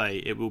clones say,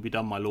 "It will be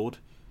done, my lord."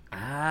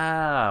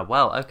 Ah,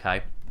 well,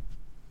 okay.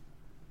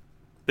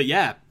 But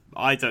yeah,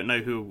 I don't know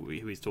who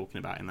he's talking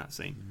about in that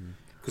scene,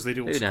 because they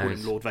do also call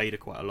him Lord Vader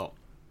quite a lot.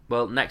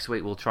 Well, next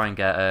week we'll try and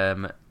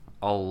get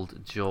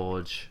old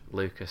George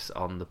Lucas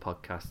on the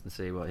podcast and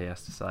see what he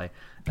has to say.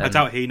 I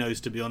doubt he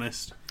knows, to be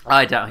honest.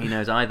 I doubt he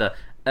knows either.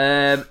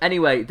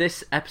 Anyway,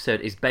 this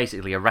episode is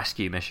basically a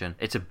rescue mission.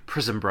 It's a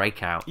prison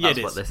breakout.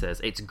 That's what this is.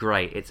 It's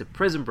great. It's a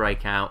prison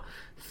breakout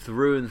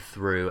through and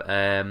through.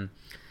 And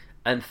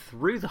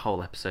through the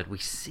whole episode, we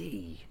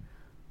see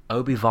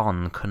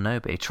Obi-Wan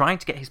Kenobi trying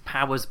to get his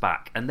powers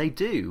back. And they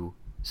do,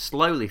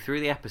 slowly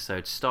through the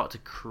episode, start to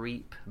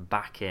creep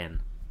back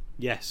in.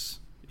 Yes.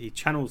 He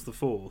channels the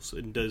Force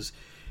and does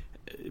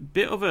a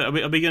bit of a... Are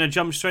we going to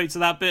jump straight to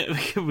that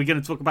bit? Are we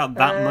going to talk about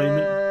that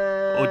moment?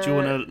 Or do you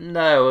want to...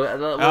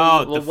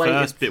 No. We'll the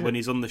first bit when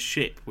he's on the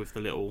ship with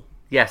the little...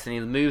 Yes, and he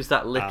moves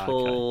that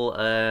little...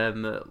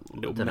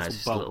 little metal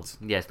bolt.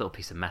 It's a little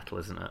piece of metal,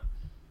 isn't it?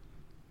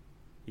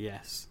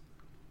 Yes.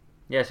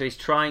 Yeah, so he's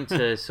trying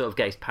to sort of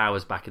get his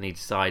powers back, and he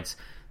decides,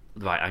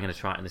 right, I'm going to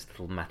try it on this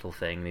little metal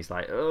thing. And he's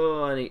like,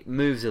 oh, and he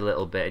moves a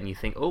little bit, and you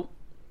think, oh,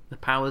 the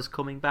power's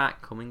coming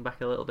back a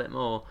little bit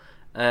more.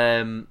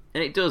 And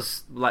it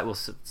does, like we'll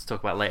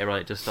talk about later on,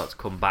 it does start to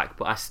come back,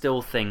 but I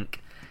still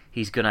think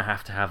he's going to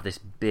have this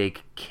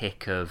big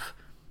kick of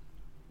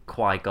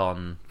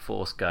Qui-Gon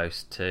Force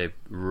Ghost to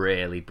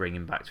really bring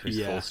him back to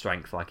his full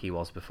strength like he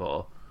was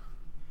before.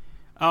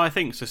 Oh, I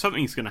think so.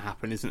 Something's going to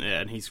happen, isn't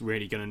it? And he's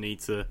really going to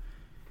need to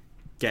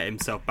get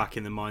himself back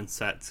in the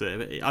mindset.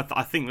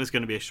 I think there's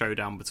going to be a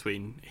showdown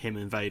between him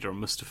and Vader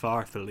and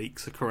Mustafar if the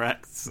leaks are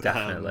correct.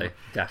 Definitely.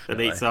 The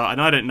leaks are,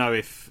 and I don't know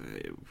if,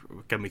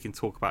 again, we can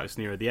talk about this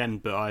near the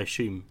end, but I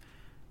assume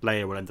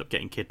Leia will end up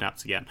getting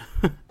kidnapped again.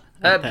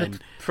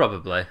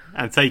 Probably.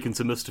 And taken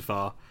to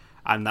Mustafar,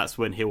 and that's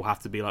when he'll have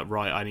to be like,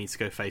 right, I need to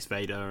go face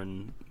Vader,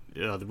 and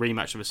the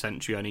rematch of a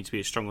century, I need to be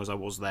as strong as I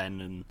was then,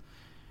 and,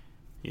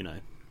 you know,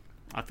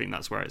 I think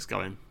that's where it's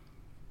going.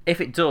 If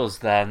it does,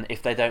 then,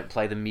 if they don't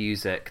play the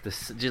music,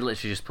 literally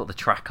just put the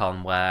track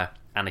on where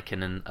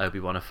Anakin and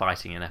Obi-Wan are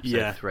fighting in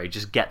episode 3.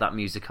 Just get that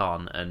music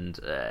on,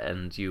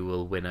 and you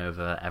will win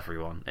over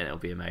everyone, and it'll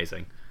be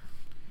amazing.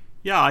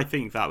 Yeah, I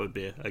think that would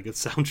be a good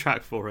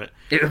soundtrack for it.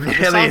 The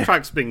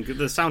soundtrack's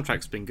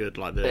been good.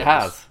 Like it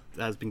has.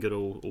 It has been good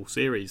all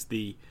series.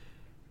 The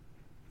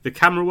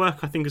camera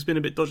work, I think, has been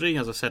a bit dodgy,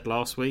 as I said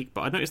last week.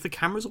 But I noticed the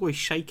camera's always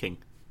shaking.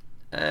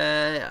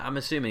 I'm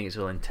assuming it's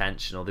all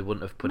intentional. They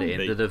wouldn't have put it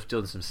in. They'd have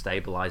done some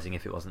stabilising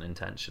if it wasn't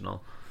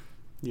intentional.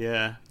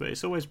 Yeah, but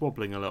it's always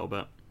wobbling a little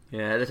bit.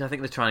 Yeah, I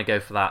think they're trying to go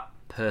for that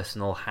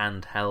personal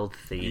handheld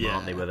theme,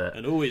 aren't they, with it?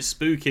 And it's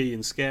spooky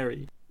and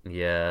scary.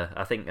 Yeah,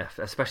 I think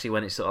especially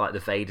when it's sort of like the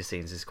Vader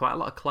scenes, there's quite a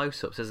lot of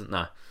close-ups, isn't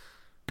there?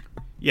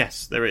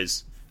 Yes, there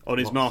is. On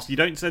his mask. You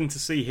don't tend to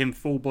see him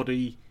full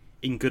body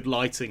in good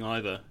lighting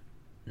either.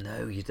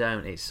 No, you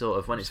don't. It's sort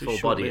of, when it's full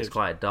body, it's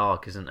quite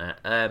dark, isn't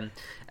it?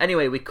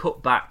 Anyway, we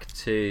cut back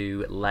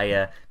to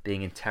Leia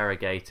being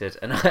interrogated,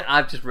 and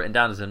I've just written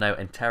down as a note,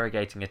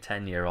 interrogating a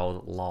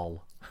 10-year-old,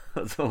 lol.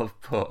 That's all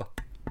I've put.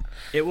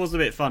 It was a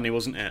bit funny,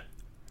 wasn't it?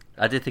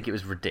 I did think it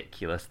was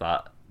ridiculous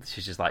that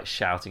she's just like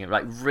shouting it,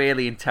 like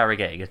really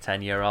interrogating a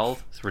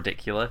 10-year-old. It's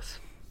ridiculous.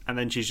 And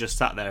then she's just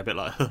sat there a bit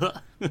like...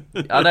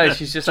 I know,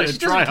 she's just like, she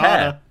doesn't care.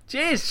 Harder. She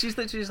is. She's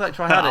literally just like,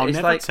 try harder. I'll it's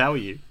never like, tell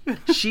you.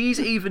 She's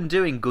even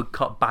doing good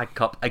cop, bad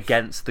cop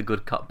against the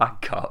good cop, bad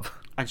cop.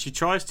 And she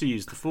tries to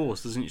use the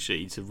Force, doesn't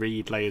she, to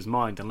read Leia's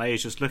mind. And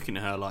Leia's just looking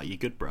at her like, you're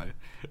good, bro.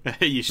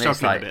 You're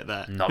struggling a bit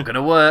there. Not going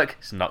to work.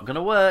 It's not going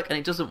to work. And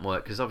it doesn't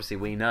work, because obviously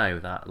we know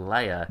that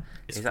Leia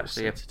is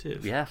actually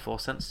a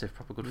Force sensitive,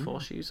 proper good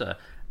Force user.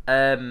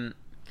 Whereas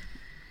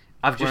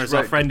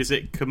our friend,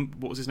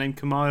 what was his name?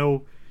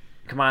 Kumail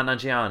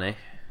Nanjiani.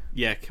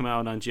 Yeah,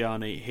 Kumail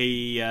Nanjiani.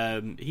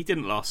 He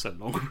didn't last so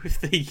long with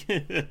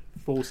the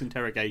Force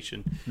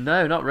interrogation.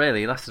 No, not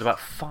really. He lasted about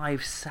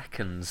 5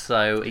 seconds,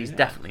 so he's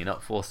definitely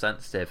not Force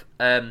sensitive.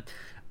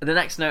 The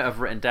next note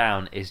I've written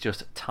down is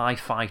just TIE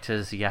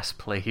fighters, yes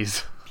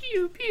please.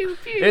 Pew, pew,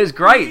 pew. It was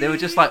great. They were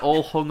just like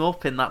all hung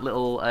up in that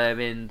little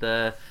in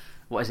the,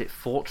 what is it,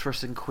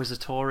 Fortress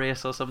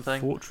Inquisitorius or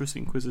something? Fortress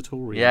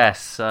Inquisitorius.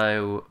 Yes,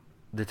 so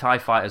the TIE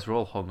fighters were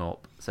all hung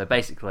up. So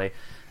basically,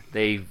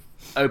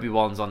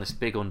 Obi-Wan's on this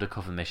big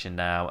undercover mission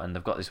now, and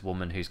they've got this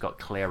woman who's got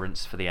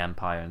clearance for the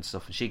Empire and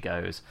stuff, and she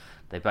goes,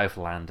 they both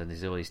land, and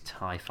there's all these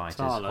TIE fighters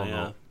hung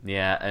up.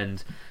 Yeah,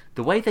 and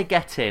the way they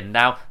get in,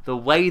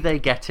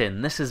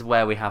 this is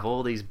where we have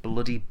all these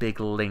bloody big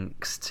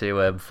links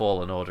to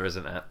Fallen Order,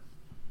 isn't it?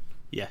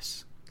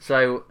 Yes.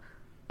 So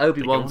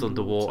Obi-Wan's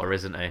underwater,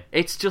 isn't he?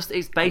 It's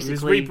basically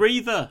his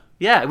rebreather.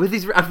 Yeah, with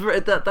his, I've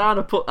written that down.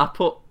 I put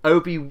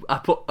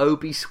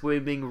Obi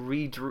swimming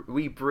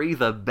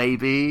rebreather,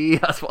 baby.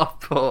 That's what I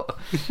put.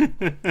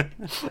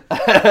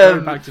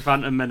 Going back to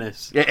Phantom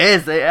Menace. It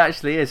is. It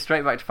actually is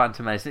straight back to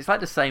Phantom Menace. It's like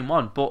the same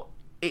one, but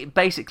it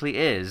basically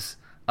is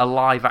a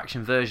live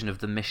action version of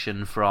the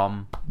mission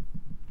from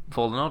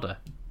Fallen Order.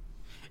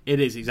 It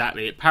is,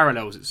 exactly. It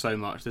parallels it so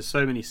much. There's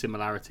so many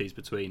similarities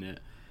between it.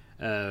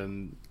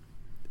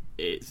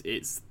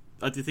 It's.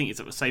 I did think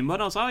it's the same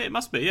one. I was like, it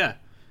must be, yeah.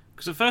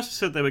 Because at first I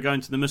said they were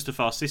going to the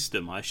Mustafar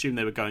system. I assumed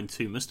they were going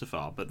to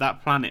Mustafar, but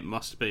that planet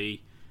must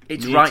be.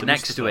 It's right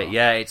next to it.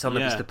 Yeah, it's on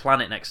the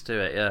planet next to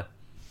it. Yeah.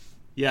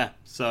 Yeah.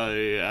 So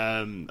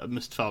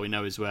Mustafar, we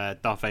know, is where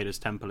Darth Vader's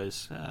temple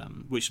is,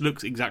 which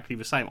looks exactly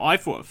the same. I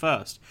thought at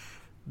first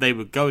they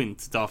were going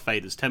to Darth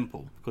Vader's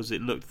temple because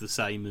it looked the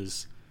same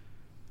as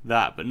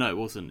that, but no, it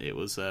wasn't. It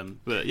was,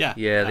 but yeah.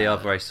 Yeah, they are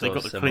very They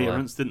got the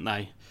clearance, didn't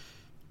they?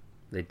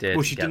 They did.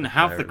 Well, she didn't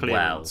have the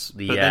clearance,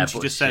 but then she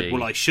just said,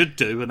 "Well, I should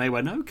do," and they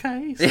went,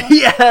 "Okay." So.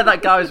 Yeah,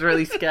 that guy was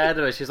really scared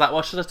of her. She's like,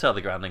 "What should I tell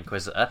the Grand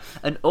Inquisitor?"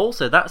 And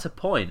also, that's a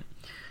point.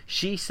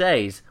 She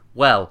says,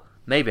 "Well,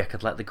 maybe I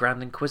could let the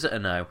Grand Inquisitor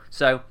know."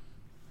 So,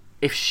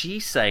 if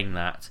she's saying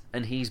that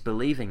and he's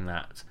believing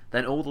that,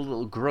 then all the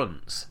little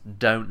grunts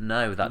don't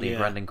know that the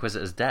Grand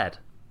Inquisitor's dead.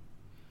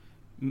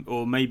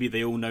 Or maybe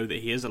they all know that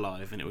he is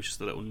alive, and it was just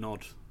a little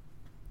nod.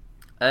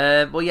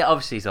 Well, yeah,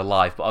 obviously he's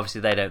alive, but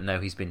obviously they don't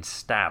know he's been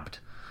stabbed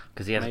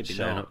because he hasn't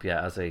shown up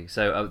yet, has he?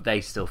 So they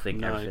still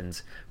think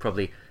everything's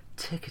probably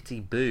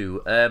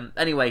tickety-boo.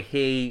 Anyway,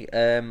 he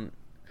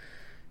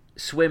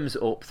swims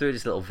up through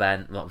this little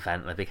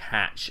a big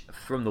hatch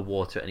from the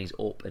water, and he's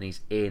up and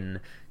he's in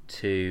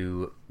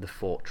to the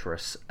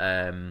fortress.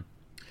 I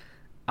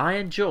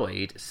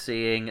enjoyed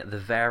seeing the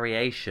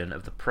variation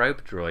of the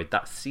probe droid,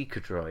 that seeker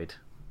droid.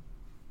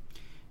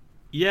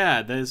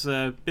 Yeah, there's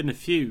been a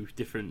few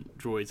different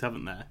droids,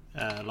 haven't there,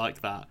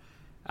 like that.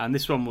 And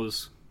this one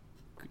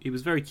he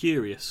was very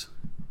curious.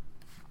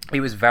 He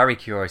was very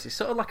curious. It's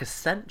sort of like a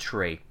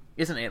sentry,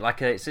 isn't it?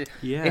 Like if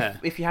you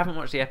haven't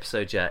watched the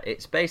episode yet,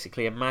 it's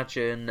basically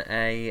imagine what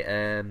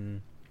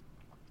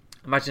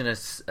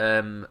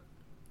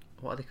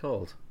are they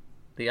called?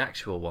 The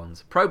actual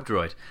ones, probe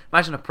droid.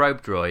 Imagine a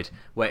probe droid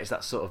where it's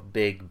that sort of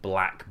big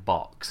black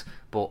box,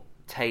 but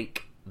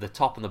take the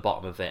top and the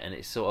bottom of it, and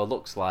it sort of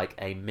looks like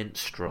a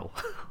minstrel.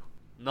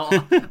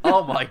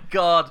 Oh my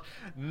god!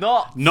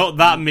 Not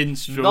that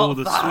minstrel. All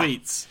the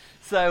sweets.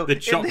 So the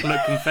chocolate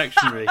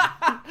confectionery.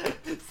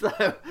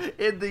 So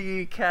in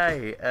the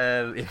UK,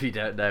 if you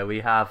don't know, we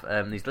have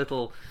these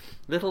little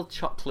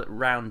chocolate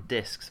round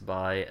discs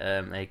by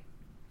a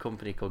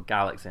company called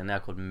Galaxy, and they're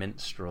called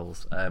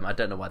minstrels. I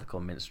don't know why they're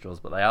called minstrels,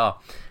 but they are.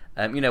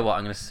 You know what?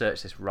 I'm going to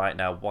search this right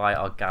now. Why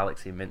are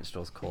Galaxy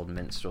minstrels called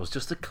minstrels?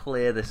 Just to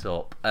clear this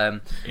up.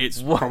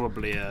 It's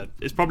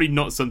probably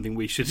not something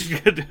we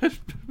should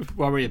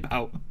worry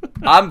about.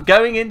 I'm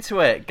going into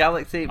it.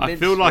 Galaxy minstrels. I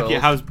feel like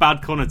it has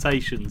bad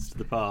connotations to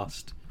the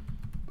past.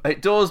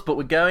 It does, but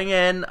we're going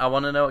in. I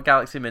want to know what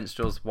Galaxy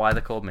minstrels, why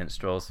they're called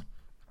minstrels.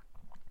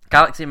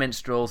 Galaxy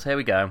minstrels, here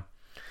we go.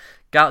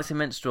 Galaxy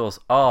minstrels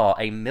are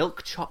a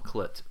milk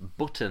chocolate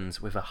buttons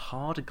with a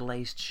hard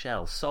glazed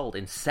shell sold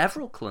in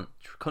several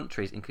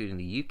countries, including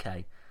the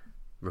UK,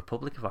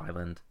 Republic of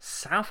Ireland,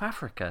 South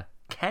Africa,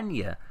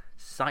 Kenya,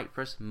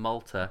 Cyprus,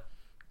 Malta,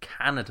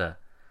 Canada,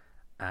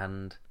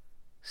 and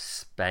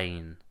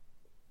Spain.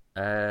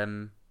 I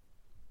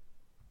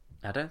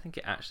don't think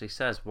it actually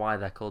says why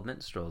they're called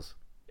minstrels.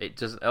 It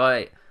does. Oh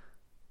wait.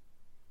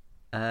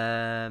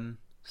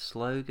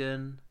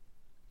 Slogan.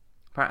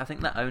 I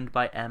think they're owned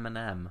by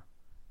M&M.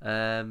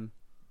 I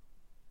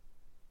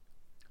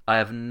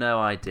have no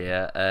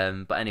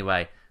idea. But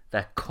anyway,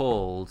 they're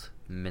called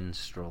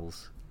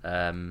minstrels.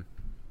 And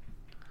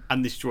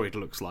this droid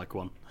looks like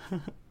one.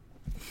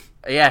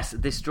 Yes,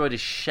 this droid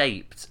is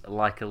shaped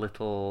like a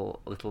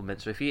little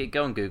minstrel. If you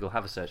go on Google,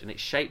 have a search, and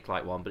it's shaped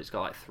like one, but it's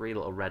got like 3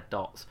 little red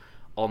dots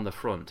on the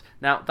front.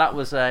 Now, that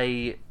was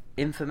a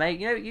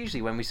information. You know,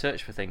 usually when we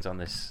search for things on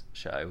this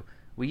show,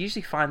 we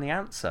usually find the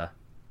answer.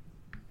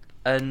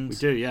 And we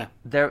do, yeah.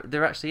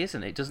 There actually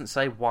isn't. It doesn't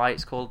say why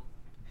it's called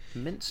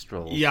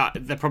minstrels. Yeah,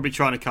 they're probably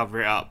trying to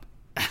cover it up.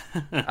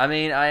 I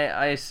mean,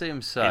 I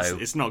assume so.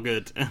 It's not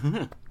good.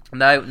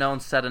 No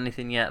one's said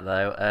anything yet,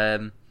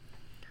 though.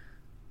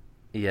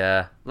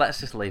 Yeah, let's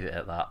just leave it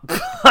at that.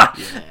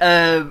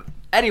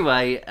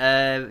 Anyway,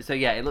 so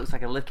yeah, it looks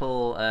like a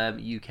little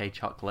UK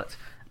chocolate,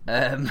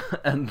 and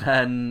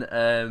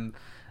then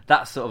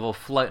that's sort of all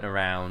floating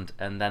around,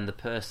 and then the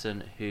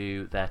person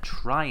who they're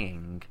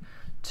trying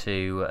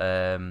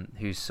to,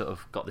 who's sort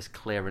of got this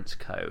clearance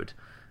code,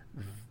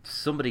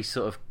 somebody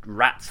sort of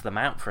rats them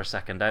out for a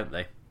second, don't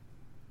they?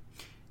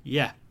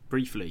 Yeah,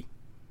 briefly.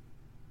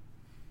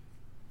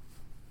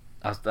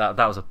 That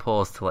was a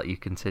pause to let you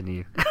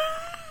continue.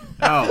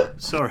 Oh,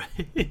 sorry.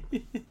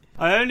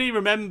 I only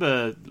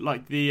remember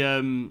like the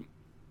in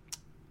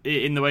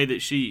the way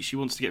that she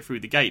wants to get through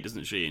the gate,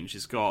 doesn't she? And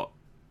she's got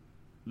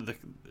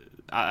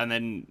and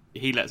then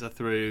he lets her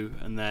through,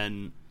 and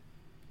then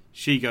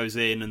she goes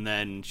in, and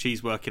then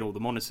she's working all the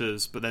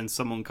monitors, but then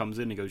someone comes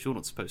in and goes, "You're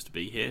not supposed to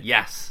be here."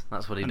 Yes,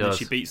 that's what he does. And then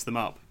she beats them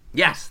up.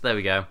 Yes, there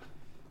we go.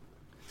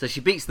 So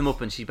she beats them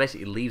up, and she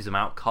basically leaves them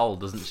out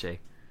cold, doesn't she?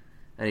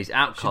 And he's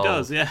out cold. She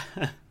does, yeah.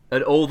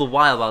 And all the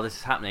while this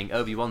is happening,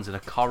 Obi-Wan's in a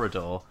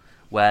corridor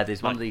where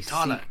there's one of these...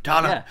 Tyler.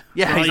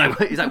 Yeah,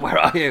 he's like, where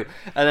are you?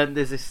 And then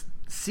there's this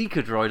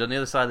Seeker droid on the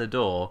other side of the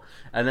door,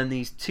 and then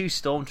these two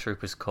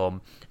stormtroopers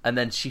come, and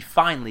then she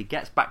finally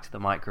gets back to the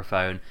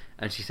microphone,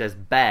 and she says,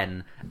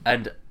 Ben,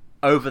 and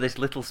over this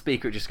little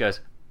speaker it just goes,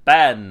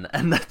 Ben,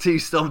 and the two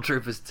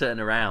stormtroopers turn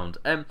around.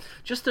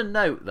 Just a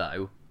note,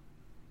 though,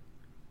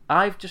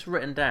 I've just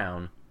written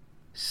down,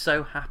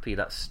 so happy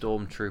that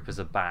stormtroopers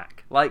are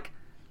back. Like,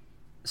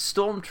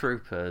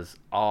 stormtroopers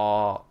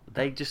are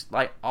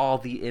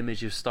the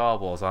image of Star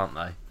Wars, aren't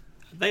they?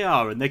 They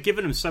are, and they're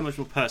giving them so much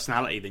more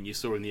personality than you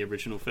saw in the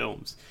original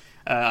films.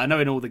 I know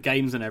in all the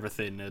games and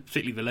everything,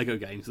 particularly the Lego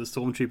games, the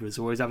stormtroopers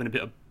are always having a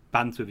bit of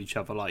banter with each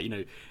other. Like, you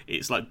know,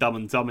 it's like Dumb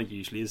and Dumber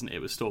usually, isn't it,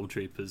 with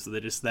stormtroopers? They're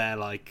just there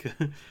like,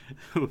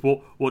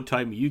 what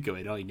time are you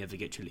going? I never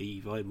get to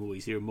leave. I'm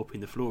always here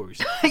mopping the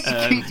floors.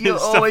 You're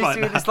always like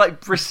doing this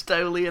like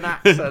Bristolian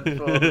accent,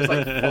 it's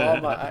like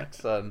farmer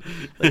accent,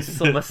 like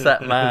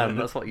Somerset man.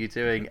 That's what you're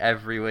doing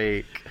every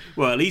week.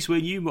 Well, at least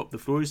when you mop the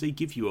floors, they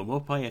give you a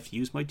mop. I have to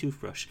use my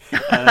toothbrush.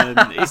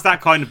 It's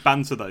that kind of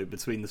banter though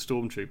between the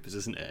stormtroopers,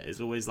 isn't it?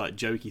 It's always like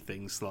jokey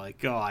things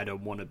like, "Oh, I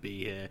don't want to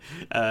be here."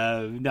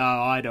 No,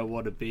 I don't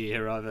want to be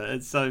here either.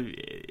 And so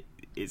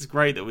it's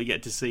great that we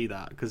get to see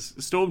that, because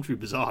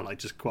stormtroopers are like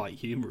just quite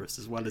humorous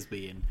as well as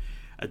being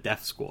a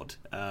death squad.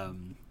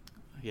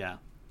 Yeah.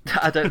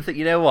 I don't think,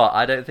 you know what?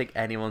 I don't think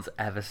anyone's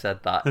ever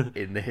said that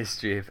in the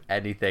history of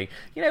anything.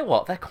 You know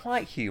what? They're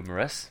quite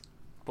humorous,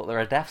 but they're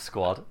a death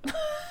squad.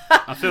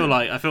 I feel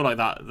like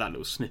that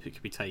little snippet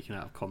could be taken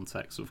out of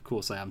context. Of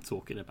course, I am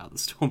talking about the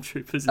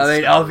stormtroopers. I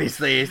mean,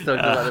 obviously, he's talking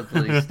about the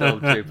bloody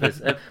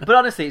stormtroopers. But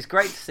honestly, it's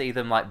great to see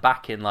them like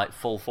back in like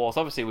full force.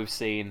 Obviously, we've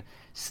seen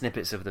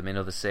snippets of them in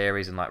other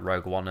series and like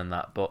Rogue One and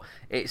that, but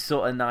it's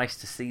sort of nice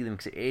to see them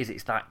because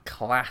it's that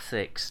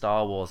classic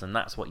Star Wars, and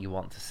that's what you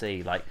want to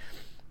see. Like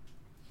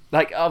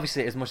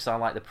obviously, as much as I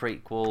like the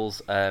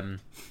prequels,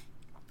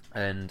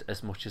 and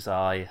as much as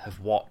I have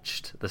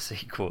watched the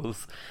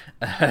sequels,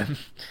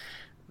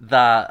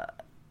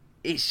 that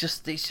it's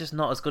just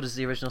not as good as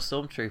the original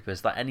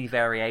Stormtroopers. Like any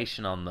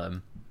variation on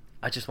them,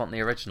 I just want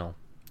the original.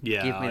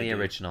 Yeah, give me the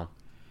original.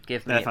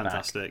 Give me They're it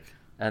fantastic, back.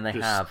 And they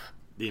just have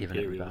the given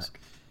Imperials. it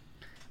back.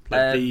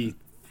 Like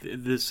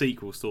the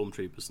sequel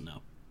Stormtroopers,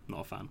 no,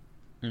 not a fan.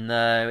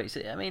 No,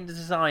 I mean the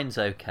design's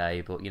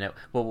okay, but you know,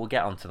 we'll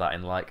get onto that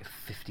in like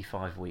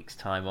 55 weeks'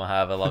 time or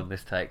however long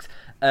this takes.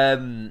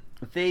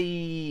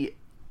 The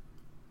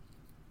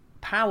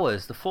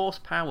powers, the Force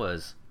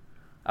powers.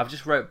 I've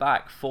just wrote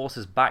back, Force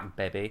is back,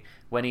 baby.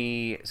 When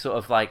he sort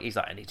of like, he's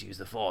like, I need to use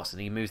the Force,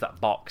 and he moves that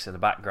box in the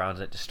background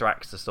and it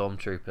distracts the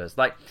stormtroopers.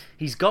 Like,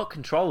 he's got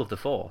control of the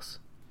Force.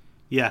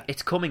 Yeah.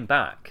 It's coming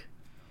back.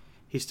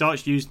 He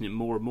starts using it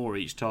more and more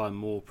each time,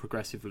 more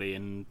progressively,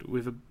 and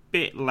with a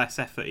bit less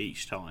effort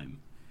each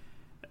time.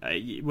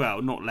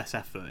 Well, not less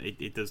effort,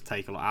 it does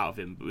take a lot out of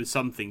him, but with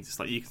some things, it's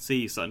like you can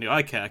see suddenly,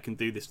 okay, I can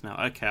do this now,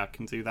 okay, I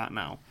can do that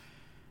now.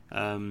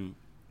 And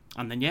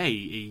then, yeah,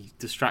 he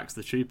distracts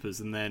the troopers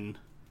and then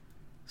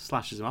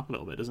slashes them up a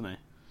little bit, doesn't he?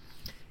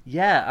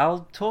 Yeah,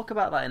 I'll talk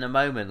about that in a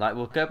moment. Like,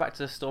 we'll go back to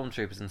the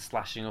stormtroopers and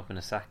slashing up in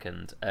a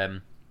second. So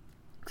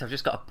I've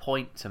just got a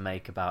point to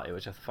make about it,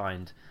 which I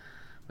found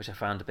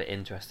a bit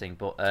interesting.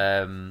 But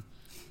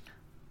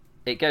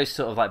it goes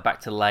sort of like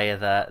back to Leia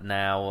there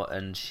now,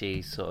 and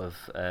she's sort of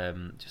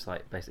just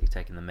like basically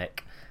taking the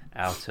mick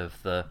out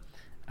of the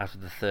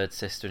third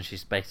sister, and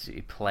she's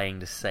basically playing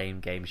the same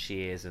game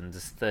she is, and the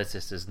third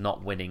sister's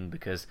not winning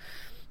because,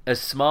 as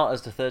smart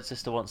as the third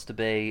sister wants to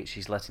be,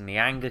 she's letting the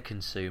anger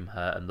consume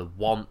her and the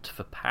want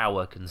for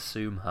power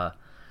consume her,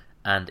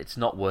 and it's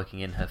not working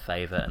in her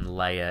favour, and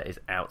Leia is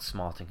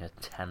outsmarting her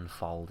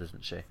tenfold,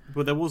 isn't she?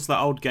 Well, there was that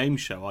old game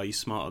show, Are You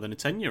Smarter Than a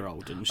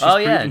 10-year-old? And she's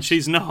and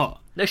she's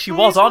not. No, she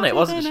was on it,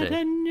 wasn't she?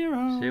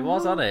 She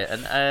was on it,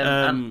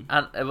 and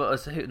it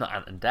was not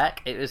Ant and Dec,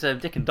 it was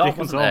Dick and Dom,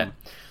 wasn't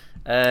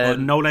it?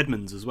 Noel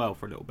Edmonds as well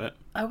for a little bit.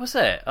 Oh, was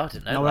it? I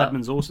didn't know Noel that.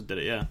 Edmonds also did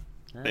it, yeah.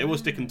 But it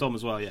was Dick and Dom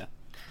as well, yeah.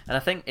 And I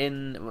think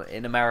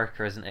in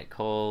America, isn't it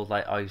called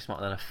like, "Oh, you're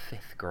smarter than a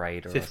fifth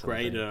grader"? Fifth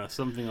grader,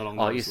 something along those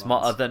lines. Oh, you're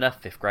smarter than a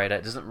fifth grader.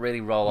 It doesn't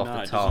really roll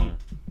off the tongue.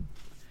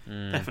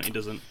 Definitely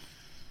doesn't.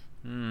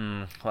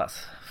 Well,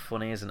 that's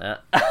funny, isn't it?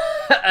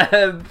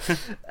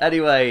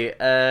 Anyway,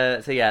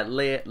 so yeah,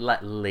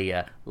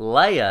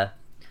 Leia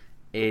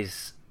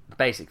is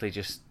basically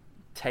just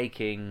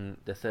taking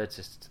the third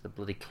sister to the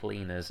bloody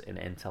cleaners in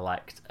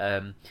intellect,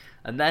 and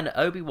then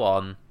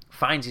Obi-Wan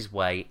finds his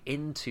way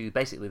into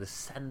basically the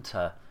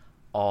centre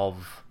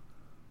of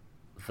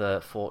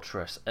the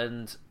fortress,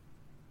 and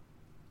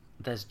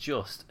there's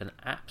just an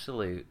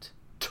absolute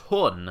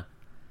ton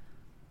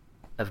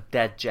of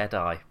dead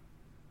Jedi.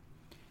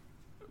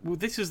 Well,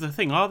 this is the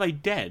thing. Are they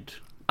dead?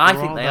 I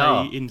think they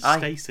are in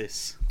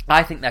stasis.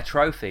 I think they're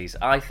trophies.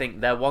 I think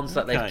they're ones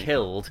that they've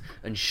killed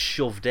and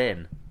shoved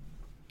in.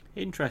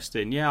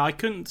 Interesting. Yeah, I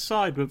couldn't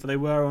decide whether they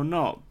were or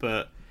not,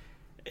 but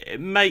it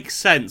makes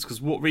sense, because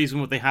what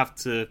reason would they have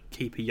to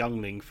keep a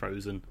youngling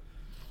frozen?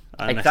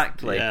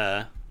 Exactly.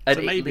 Yeah. And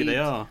so maybe they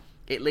are.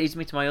 It leads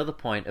me to my other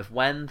point of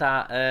when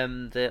that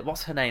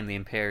what's her name, the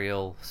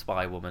Imperial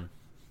spy woman?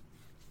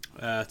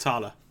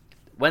 Tala.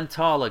 When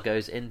Tala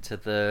goes into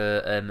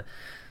the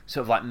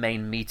sort of like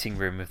main meeting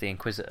room of the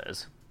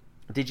Inquisitors,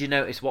 did you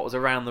notice what was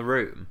around the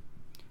room?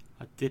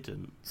 I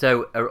didn't.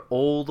 So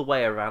all the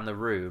way around the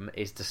room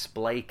is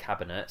display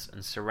cabinets,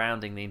 and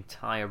surrounding the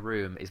entire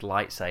room is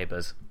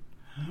lightsabers.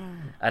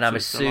 And I'm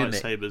assuming the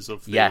lightsabers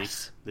of the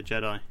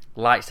Jedi.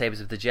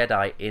 Lightsabers of the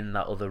Jedi in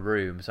that other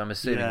room. So I'm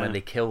assuming when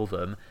they kill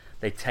them,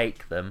 they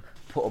take them,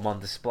 put them on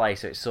display.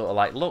 So it's sort of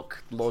like,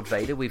 look, Lord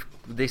Vader,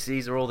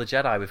 these are all the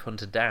Jedi we've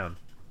hunted down.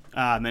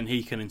 And then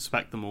he can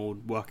inspect them all,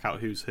 work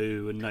out who's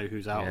who, and know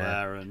who's out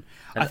there. And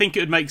I think it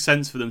would make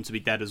sense for them to be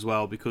dead as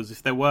well, because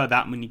if there were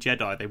that many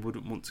Jedi, they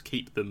wouldn't want to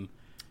keep them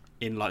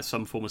in like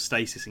some form of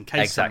stasis in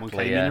case someone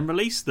came in and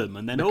released them,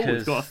 and then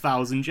we've got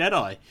 1,000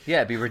 Jedi. Yeah,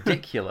 it'd be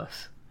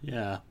ridiculous.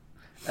 Yeah.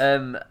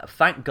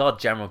 Thank God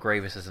General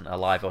Grievous isn't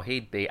alive, or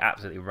he'd be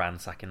absolutely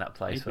ransacking that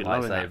place for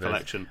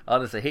lightsabers.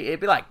 Honestly, it'd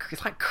be like,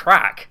 it's like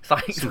crack. It's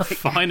like some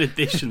fine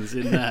additions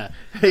in there.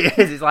 It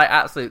is. It's like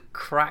absolute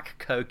crack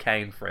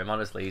cocaine for him.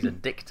 Honestly, he's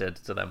addicted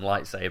to them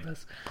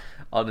lightsabers.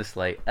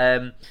 Honestly.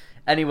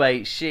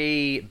 Anyway,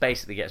 she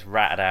basically gets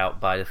ratted out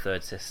by the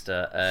third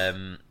sister.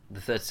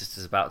 The third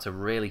sister's about to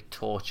really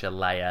torture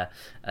Leia,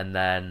 and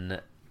then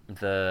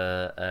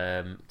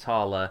the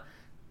Tala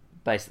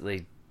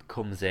basically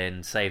comes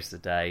in, saves the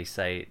day,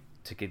 to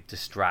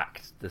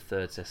distract the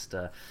third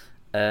sister.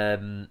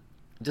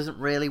 Doesn't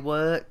really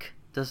work,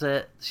 does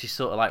it? She's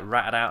sort of like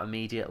ratted out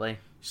immediately.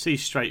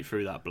 Sees straight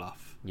through that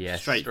bluff. Yeah,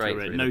 straight through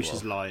it. Knows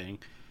she's lying.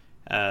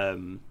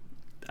 And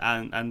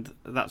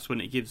that's when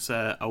it gives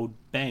old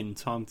Ben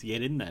time to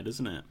get in there,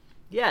 doesn't it?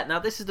 Yeah, now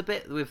this is the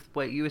bit with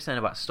what you were saying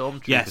about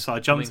Stormtroopers. Yes, I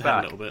jumped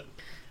ahead a little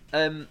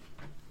bit.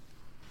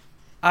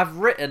 I've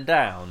written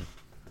down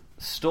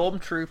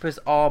Stormtrooper's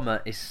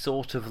armour is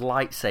sort of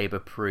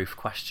lightsaber proof ?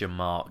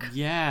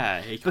 Yeah,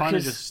 it kind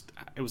of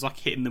it was like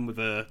hitting them with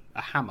a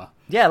hammer.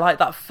 Yeah, like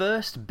that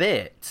first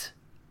bit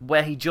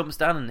where he jumps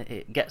down and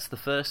it gets the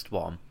first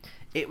one.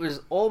 It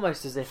was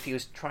almost as if he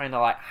was trying to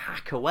like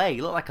hack away.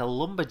 He looked like a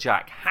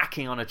lumberjack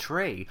hacking on a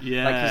tree.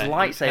 Yeah, like his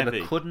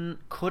lightsaber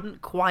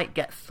couldn't quite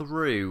get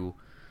through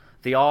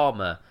the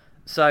armour.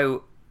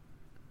 So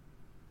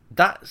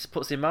that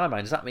puts in my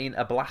mind, does that mean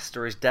a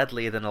blaster is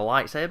deadlier than a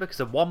lightsaber? Because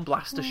a one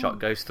blaster shot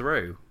goes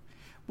through.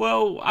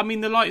 Well, I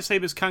mean, the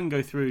lightsabers can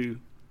go through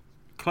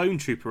clone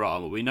trooper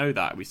armour. We know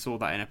that. We saw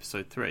that in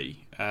episode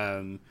 3.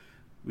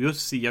 We also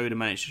see Yoda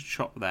manage to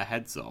chop their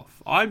heads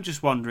off. I'm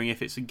just wondering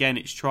if it's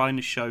trying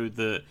to show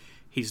that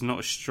he's not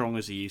as strong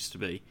as he used to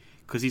be.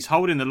 Because he's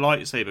holding the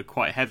lightsaber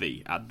quite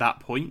heavy at that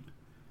point.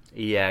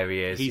 Yeah,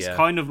 he is. He's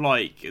kind of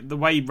like the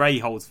way Rey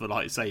holds the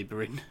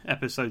lightsaber in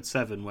episode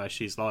 7, where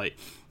she's like,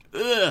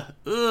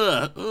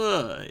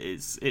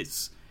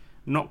 It's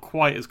not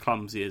quite as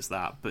clumsy as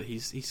that, but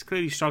he's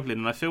clearly struggling,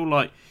 and I feel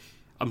like,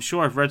 I'm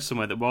sure I've read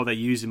somewhere that while they're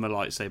using a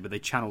lightsaber, they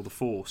channel the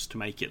Force to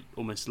make it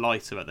almost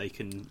lighter, that they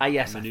can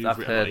yes, maneuver I've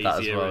it heard a lot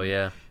that easier. as well.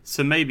 Yeah.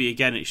 So maybe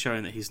again, it's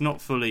showing that he's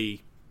not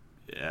fully,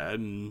 I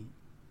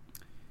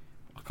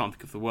can't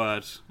think of the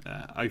word,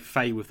 au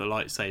fait with the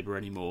lightsaber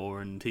anymore,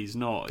 and he's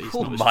not.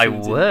 Oh my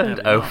word,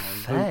 au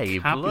fait!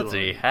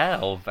 Bloody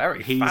hell,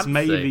 very fancy. He's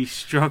maybe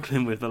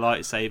struggling with the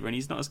lightsaber, and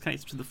he's not as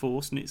connected to the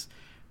Force, and it's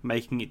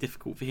making it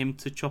difficult for him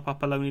to chop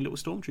up a lonely little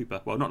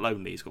stormtrooper. Well, not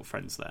lonely; he's got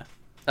friends there.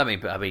 I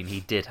mean, he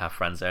did have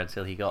friends there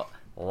until he got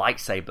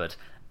lightsabered.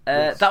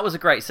 Yes. That was a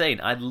great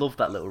scene. I loved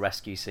that little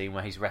rescue scene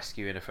where he's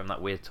rescuing her from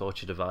that weird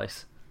torture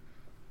device.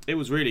 It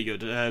was really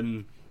good.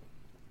 The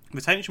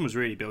tension was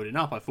really building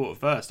up. I thought at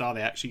first, are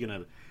they actually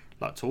going to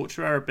like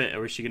torture her a bit,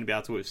 or is she going to be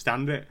able to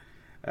withstand it?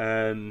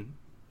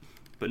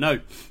 But no,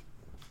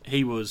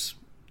 he was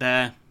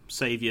there,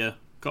 saviour,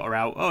 got her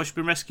out. Oh, she's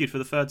been rescued for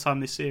the 3rd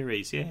time this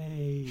series.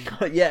 Yay!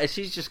 Yeah,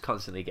 she's just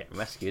constantly getting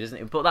rescued, isn't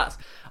it? But that's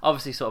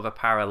obviously sort of a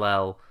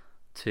parallel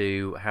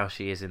to how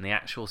she is in the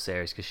actual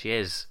series, because she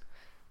is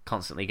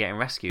constantly getting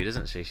rescued,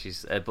 isn't she?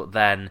 She's but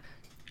then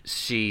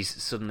she's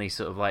suddenly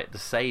sort of like the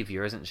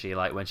saviour, isn't she?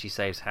 Like when she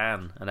saves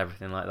Han and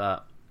everything like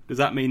that. Does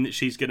that mean that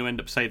she's going to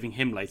end up saving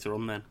him later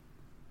on then?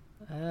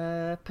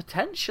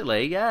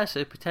 Potentially, yeah.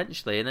 So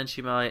potentially, and then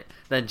she might.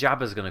 Then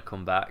Jabba's going to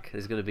come back.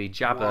 There's going to be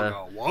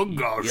Jabba.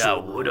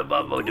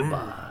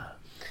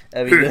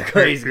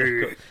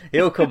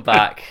 He'll come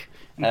back,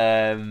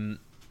 and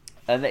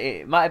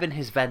it might have been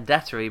his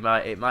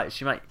vendetta.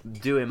 She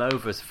might do him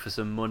over for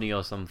some money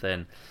or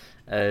something,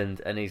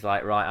 and he's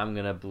like, right, I'm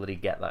going to bloody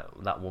get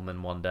that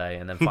woman one day,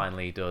 and then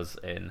finally he does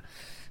in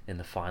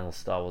the final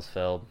Star Wars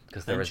film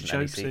because there isn't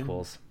any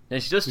sequels.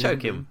 And she does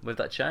choke him with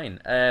that chain.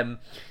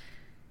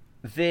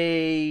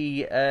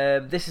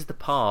 This is the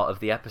part of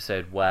the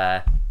episode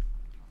where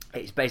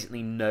it's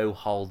basically no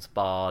holds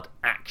barred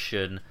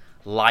action,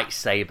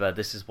 lightsaber.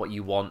 This is what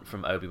you want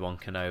from Obi-Wan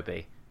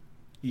Kenobi.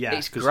 Yeah,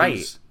 it's great.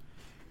 He's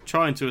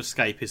trying to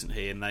escape, isn't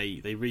he? And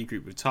they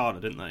regroup with Tala,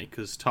 didn't they?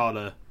 Because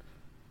Tala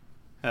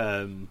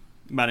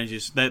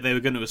manages. They were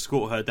going to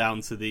escort her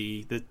down to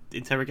the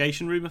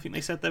interrogation room. I think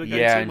they said they were going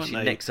to. Yeah, and she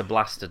nicks a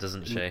blaster,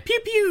 doesn't she? Pew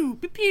pew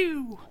pew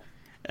pew.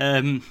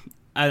 And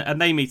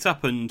they meet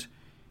up, and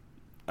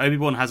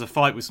Obi-Wan has a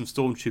fight with some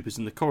stormtroopers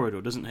in the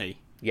corridor, doesn't he?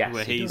 Yes,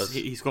 where he does.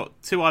 He's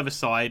got two either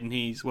side, and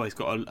he's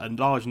got a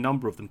large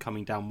number of them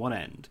coming down one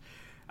end,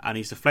 and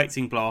he's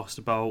deflecting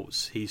blaster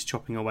bolts. He's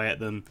chopping away at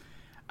them,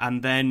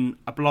 and then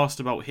a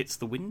blaster bolt hits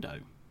the window.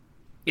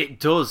 It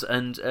does,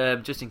 and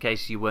just in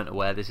case you weren't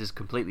aware, this is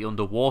completely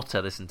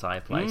underwater, this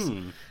entire place.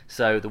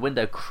 So the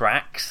window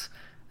cracks.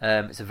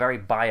 It's a very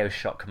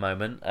Bioshock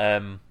moment.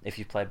 If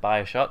you've played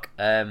Bioshock,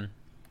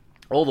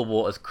 all the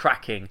water's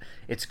cracking.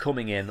 It's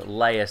coming in.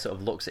 Leia sort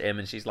of looks at him,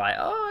 and she's like,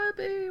 "Oh,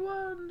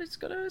 Obi-Wan, it's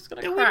gonna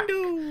crack."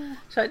 Window.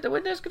 So the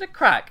window's gonna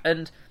crack,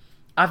 and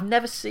I've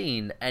never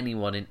seen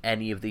anyone in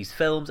any of these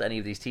films, any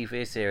of these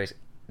TV series,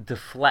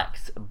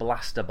 deflect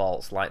blaster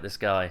bolts like this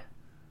guy.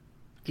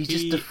 He's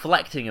just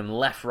deflecting them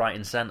left, right,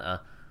 and centre.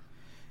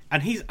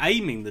 And he's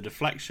aiming the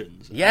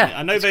deflections. Yeah,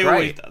 I know they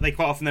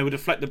quite often they would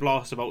deflect the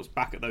blaster bolts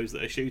back at those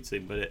that are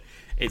shooting, but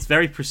it's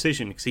very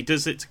precision because he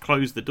does it to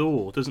close the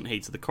door, doesn't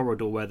he, to the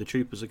corridor where the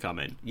troopers are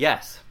coming.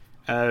 Yes.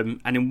 And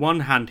in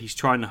one hand he's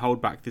trying to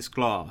hold back this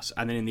glass,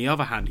 and then in the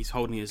other hand he's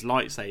holding his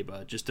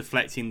lightsaber, just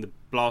deflecting the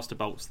blaster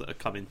bolts that are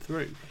coming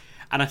through.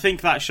 And I think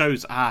that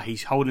shows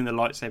he's holding the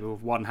lightsaber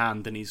with one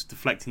hand and he's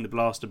deflecting the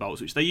blaster bolts,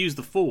 which they use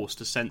the Force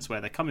to sense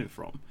where they're coming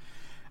from.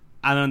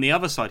 And on the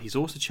other side, he's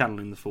also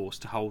channeling the Force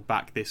to hold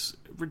back this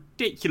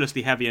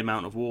ridiculously heavy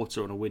amount of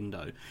water on a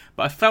window.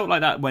 But I felt like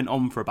that went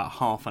on for about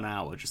half an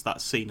hour, just that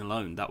scene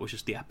alone. That was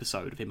just the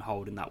episode of him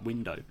holding that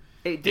window.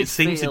 It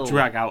seemed to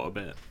drag out a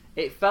bit.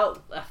 I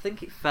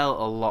think it felt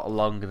a lot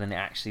longer than it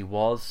actually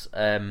was.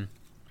 But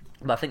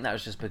I think that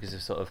was just because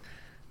of sort of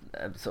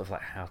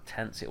like how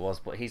tense it was.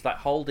 But he's like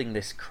holding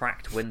this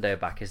cracked window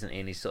back, isn't he?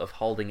 And he's sort of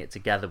holding it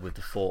together with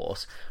the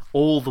Force,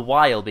 all the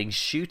while being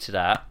shot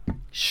at.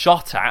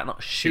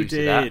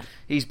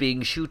 He's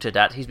being shot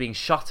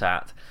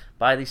at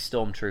by these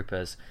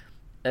stormtroopers,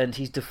 and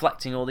he's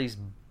deflecting all these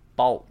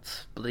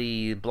bolts,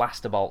 the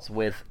blaster bolts,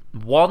 with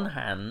one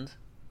hand,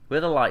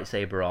 with a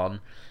lightsaber on.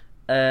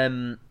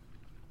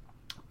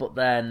 But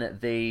then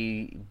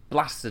the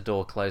blaster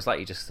door closed,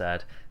 like you just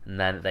said, and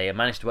then they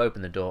managed to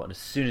open the door, and as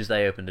soon as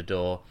they open the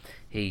door,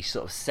 he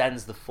sort of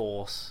sends the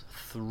Force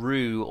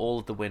through all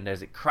of the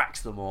windows. It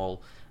cracks them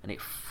all, and it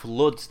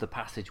floods the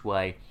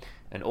passageway,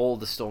 and all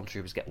the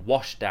stormtroopers get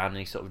washed down, and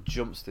he sort of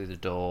jumps through the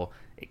door.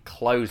 It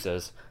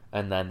closes,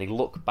 and then they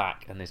look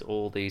back, and there's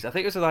all these... I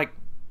think it was like...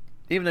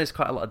 Even though there's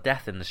quite a lot of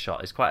death in the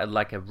shot, it's quite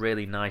a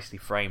really nicely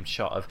framed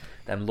shot of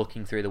them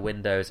looking through the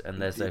windows, and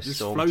there's those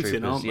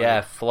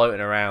stormtroopers, floating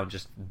around,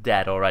 just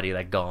dead already.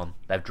 They're gone.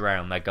 They've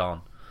drowned. They're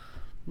gone.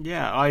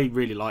 Yeah, I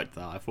really liked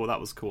that. I thought that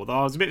was cool.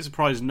 Though I was a bit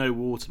surprised no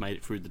water made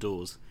it through the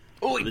doors.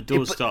 The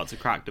doors start to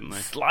crack, don't they?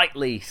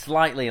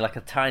 Slightly, like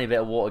a tiny bit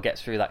of water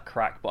gets through that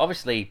crack. But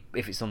obviously,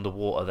 if it's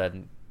underwater,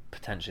 then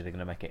potentially they're going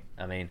to make it,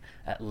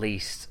 at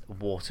least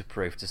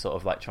waterproof to sort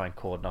of like try and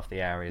cordon off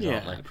the areas,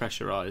 aren't they?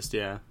 Pressurised,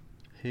 yeah.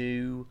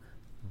 Who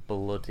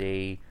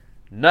bloody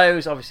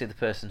knows? Obviously, the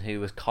person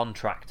who was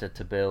contracted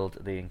to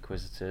build the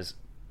Inquisitor's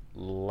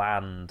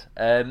land.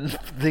 The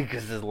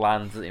Inquisitor's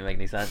land doesn't even make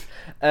any sense.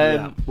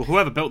 Well,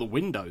 whoever built the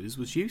windows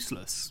was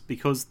useless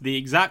because the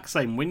exact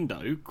same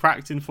window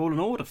cracked in Fallen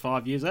Order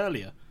 5 years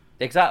earlier.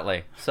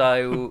 Exactly.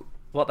 So,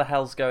 what the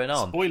hell's going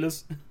on?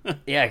 Spoilers.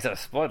 Yeah, exactly.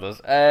 Spoilers.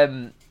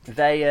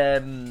 They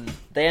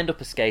end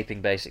up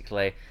escaping.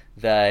 Basically,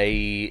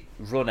 they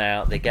run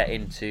out. They get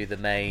into the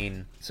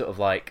main sort of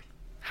like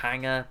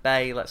hangar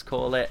bay, let's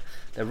call it.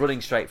 They're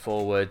running straight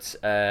forwards.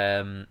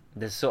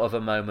 There's sort of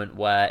a moment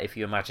where if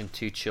you imagine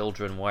two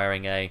children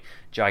wearing a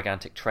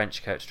gigantic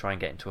trench coat to try and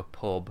get into a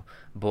pub,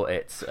 but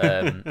it's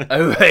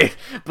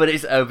but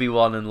it's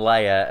Obi-Wan and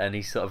Leia, and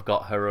he's sort of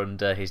got her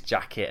under his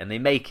jacket, and they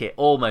make it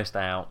almost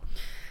out.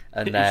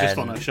 And He's then just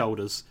on her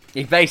shoulders.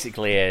 He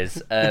basically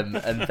is. And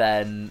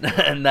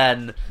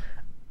then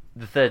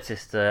the third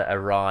sister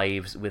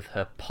arrives with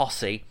her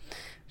posse.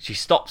 She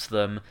stops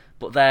them,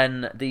 but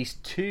then these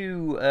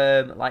two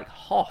like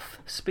Hoth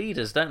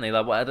speeders, don't they?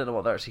 Like, I don't know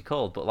what they're actually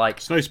called, but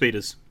like snow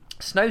speeders.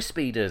 Snow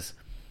speeders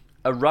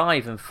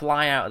arrive and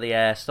fly out of the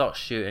air, start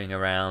shooting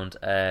around.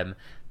 Then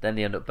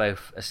they end up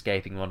both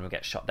escaping. One of them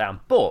gets shot down.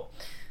 But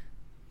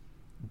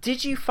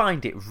did you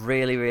find it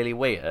really, really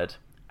weird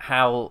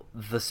how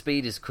the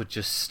speeders could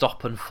just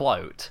stop and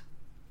float?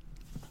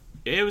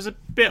 It was a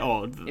bit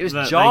odd. It was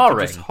jarring.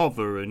 They could just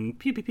hover and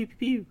pew pew pew pew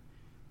pew.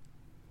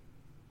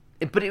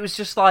 But it was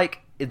just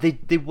like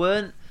they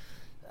weren't.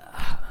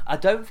 I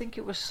don't think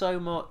it was so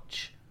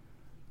much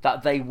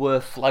that they were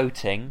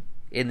floating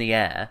in the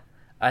air.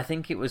 I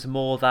think it was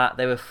more that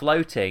they were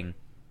floating,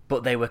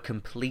 but they were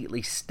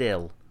completely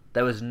still.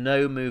 There was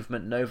no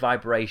movement, no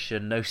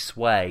vibration, no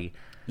sway.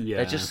 Yeah.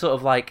 They're just sort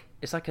of like,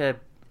 it's like an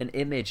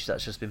image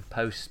that's just been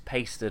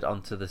pasted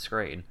onto the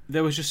screen.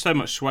 There was just so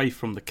much sway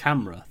from the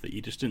camera that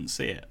you just didn't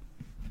see it.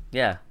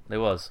 Yeah, there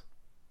was.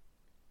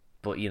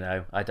 But,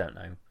 I don't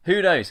know.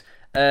 Who knows?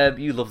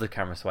 You love the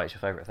camera sway. It's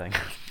your favourite thing.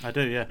 I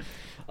do, yeah.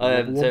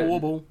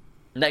 Wobble.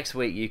 Next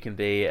week you can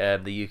be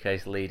the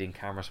UK's leading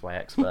camera sway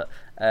expert.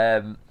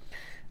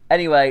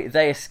 Anyway,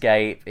 they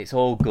escape. It's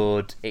all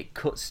good. It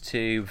cuts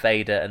to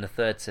Vader and the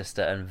third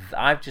sister, and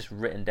I've just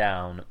written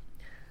down,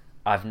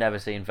 I've never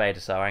seen Vader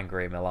so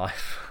angry in my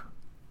life.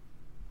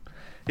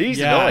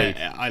 He's annoyed.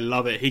 I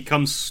love it. He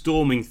comes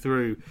storming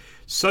through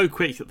so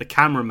quick that the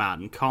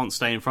cameraman can't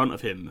stay in front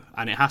of him,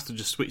 and it has to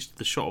just switch to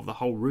the shot of the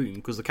whole room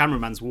because the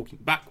cameraman's walking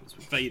backwards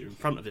with Vader in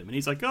front of him, and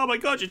he's like, "Oh my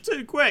god, you're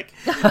too quick!"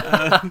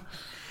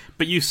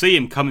 But you see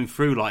him coming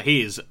through like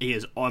he is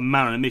a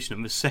man on a mission,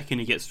 and the second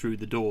he gets through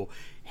the door,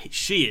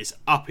 she is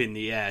up in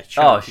the air. She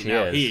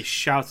is. He is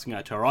shouting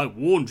at her, "I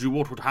warned you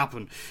what would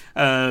happen,"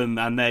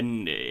 and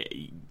then.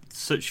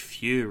 Such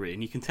fury,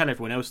 and you can tell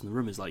everyone else in the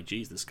room is like,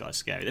 geez, this guy's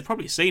scary. They've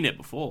probably seen it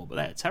before, but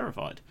they're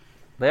terrified.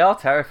 They are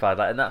terrified,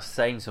 and that's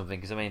saying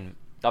something, because,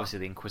 obviously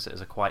the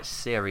Inquisitors are quite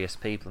serious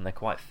people, and they're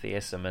quite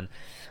fearsome, and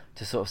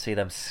to sort of see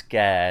them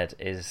scared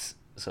is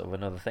sort of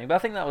another thing. But I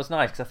think that was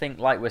nice, because I think,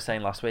 like we were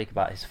saying last week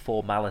about his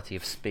formality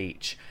of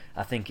speech,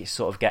 I think it's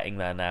sort of getting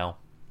there now.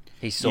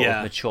 He's sort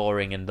of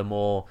maturing, and the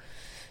more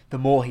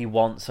he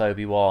wants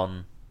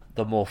Obi-Wan,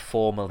 the more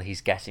formal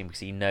he's getting, because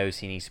he knows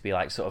he needs to be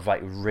like sort of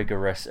like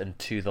rigorous and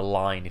to the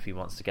line if he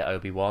wants to get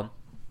Obi-Wan.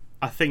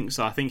 I think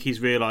so. I think he's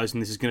realising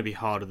this is going to be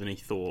harder than he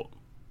thought.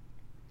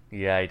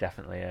 Yeah, he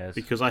definitely is.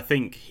 Because I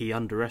think he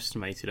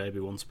underestimated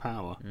Obi-Wan's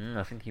power.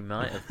 I think he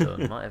might have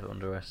done. Might have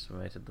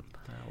underestimated the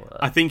power.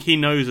 I think he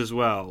knows as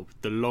well,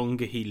 the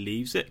longer he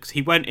leaves it, because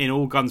he went in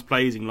all guns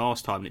blazing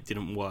last time and it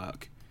didn't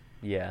work.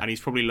 Yeah. And he's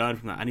probably learned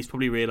from that, and he's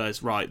probably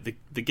realised, right,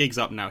 the gig's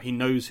up now. He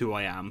knows who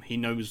I am. He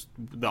knows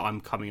that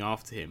I'm coming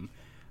after him.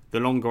 The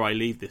longer I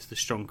leave this, the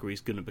stronger he's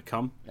going to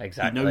become.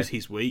 Exactly. He knows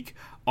he's weak.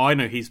 I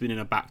know he's been in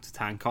a back to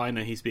tank. I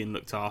know he's being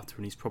looked after,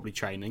 and he's probably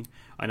training.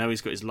 I know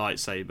he's got his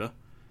lightsaber.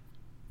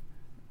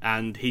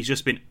 And he's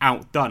just been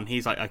outdone.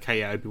 He's like, okay,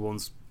 yeah,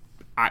 Obi-Wan's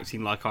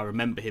acting like I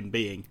remember him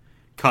being,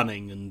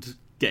 cunning and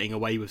getting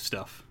away with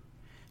stuff.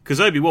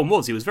 Because Obi-Wan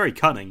he was very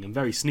cunning and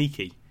very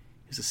sneaky.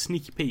 He was a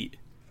sneaky Pete.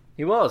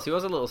 He was a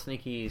little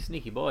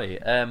sneaky boy.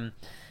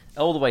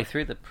 All the way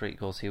through the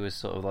prequels, he was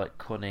sort of like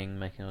cunning,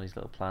 making all these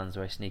little plans,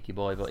 very sneaky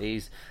boy. But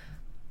he's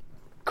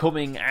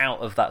coming out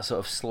of that sort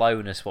of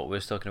slowness, what we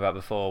were talking about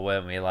before,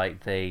 weren't we?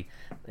 Like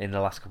in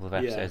the last couple of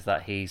episodes,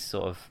 that he's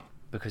sort of,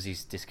 because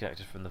he's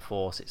disconnected from the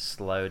Force, it's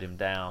slowed him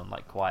down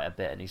like quite a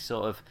bit, and it's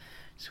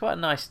quite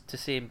nice to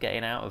see him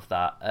getting out of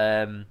that.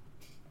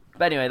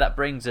 But anyway, that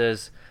brings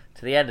us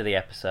to the end of the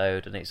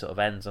episode, and it sort of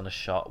ends on a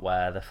shot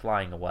where they're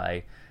flying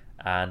away.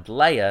 And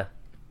Leia,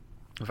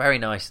 very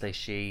nicely,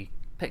 she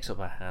picks up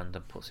her hand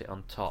and puts it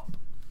on top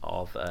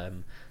of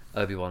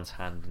Obi-Wan's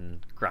hand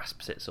and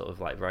grasps it sort of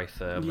like very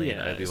firmly.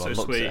 And Obi-Wan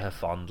looks at her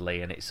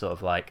fondly, and it's sort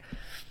of like,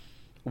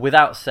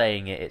 without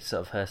saying it, it's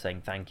sort of her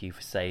saying thank you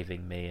for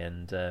saving me,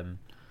 and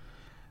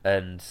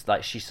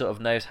like she sort of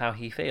knows how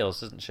he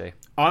feels, doesn't she?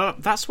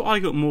 That's what I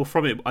got more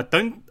from it.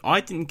 I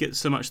didn't get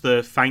so much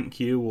the thank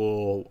you,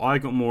 or I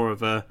got more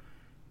of a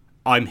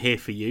I'm here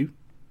for you.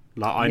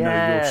 Like, I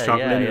know you're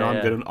struggling,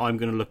 and I'm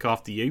gonna look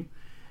after you.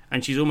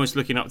 And she's almost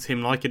looking up to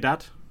him like a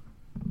dad.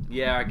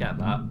 Yeah, I get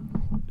that.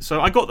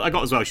 So I got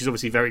as well. She's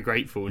obviously very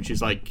grateful, and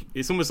she's like,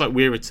 it's almost like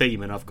we're a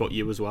team, and I've got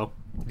you as well.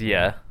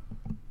 Yeah.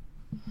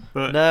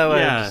 But no,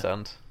 I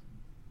understand.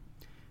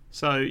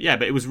 So yeah,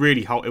 but it was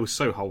really it was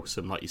so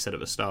wholesome, like you said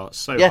at the start.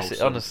 So yes,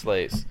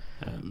 honestly, it's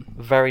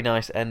very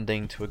nice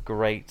ending to a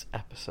great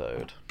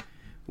episode.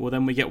 Well,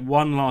 then we get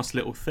one last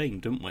little thing,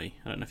 don't we?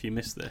 I don't know if you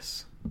missed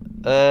this.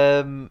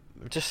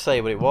 Just say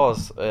what it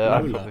was.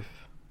 Lola.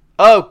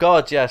 Oh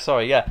God, yeah.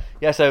 Sorry,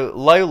 yeah. So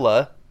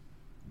Lola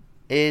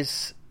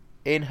is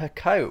in her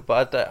coat, but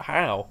I don't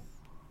how.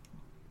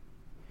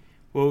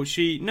 Well,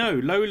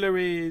 Lola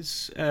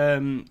is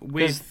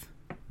with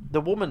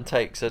the woman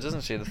takes her,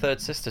 doesn't she? The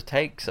third sister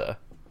takes her.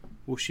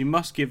 Well, she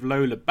must give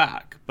Lola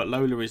back, but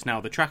Lola is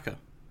now the tracker.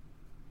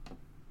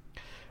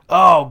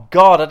 Oh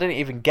God, I didn't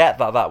even get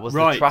that was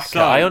the tracker.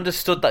 So, I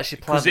understood that she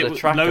planted a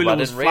tracker, but I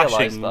didn't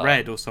realise that.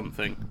 Red or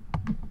something.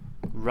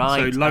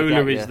 Right. So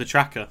Lola is the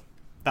tracker.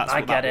 That's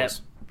what that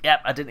was.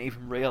 Yep, I didn't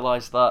even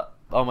realise that.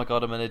 Oh my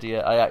god, I'm an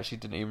idiot. I actually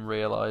didn't even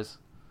realise.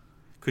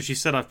 Because she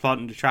said I've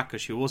planted a tracker.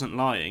 She wasn't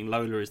lying.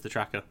 Lola is the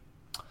tracker.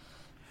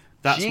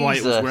 That's Jesus. why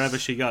it was wherever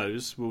she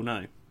goes, we'll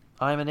know.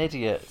 I'm an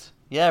idiot.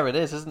 Yeah, it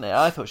is, isn't it?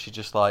 I thought she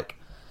just, like,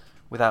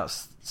 without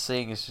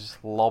seeing us,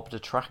 just lobbed a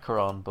tracker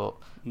on, but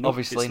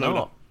obviously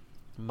not.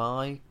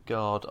 My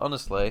god.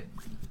 Honestly,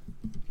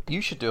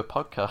 you should do a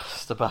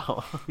podcast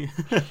about...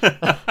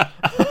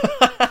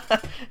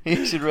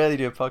 You should really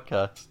do a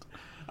podcast.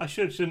 I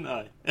should, shouldn't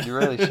I? You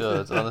really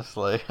should,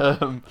 honestly.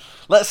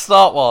 Let's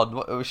start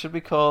one. Should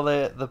we call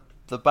it the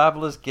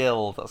Babblers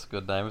Guild? That's a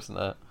good name, isn't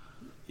it?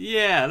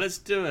 Yeah, let's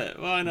do it.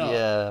 Why not?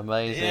 Yeah,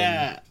 amazing.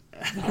 Yeah.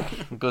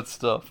 Good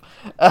stuff.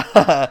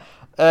 That's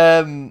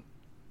the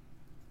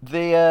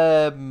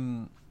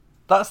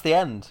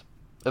end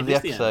of the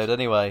episode,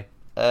 anyway.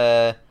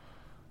 As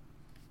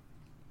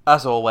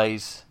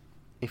always,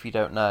 if you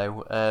don't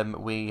know,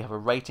 we have a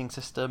rating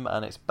system,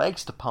 and it's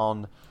based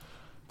upon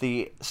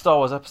the Star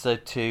Wars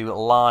Episode 2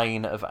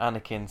 line of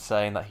Anakin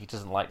saying that he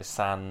doesn't like the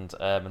sand,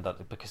 and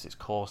that because it's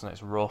coarse and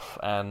it's rough,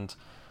 and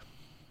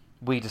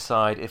we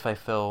decide if a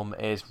film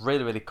is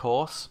really, really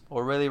coarse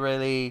or really,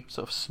 really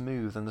sort of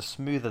smooth, and the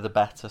smoother the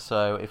better.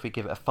 So if we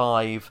give it a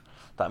 5,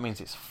 that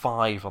means it's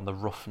 5 on the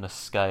roughness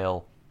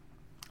scale.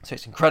 So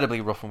it's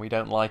incredibly rough and we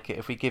don't like it.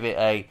 If we give it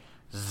a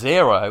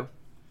 0,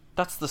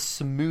 that's the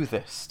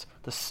smoothest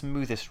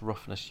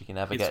roughness you can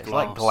ever get. It's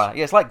like glass.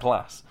 Yeah, it's like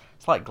glass.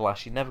 It's like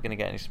glass. You're never going to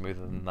get any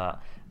smoother than that.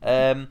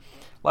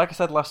 Like I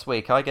said last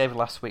week, I gave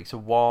last week's a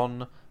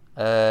 1.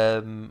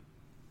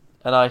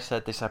 And I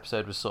said this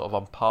episode was sort of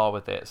on par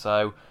with it.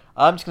 So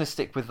I'm just going to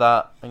stick with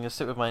that. I'm going to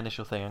stick with my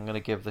initial thing. I'm going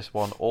to give this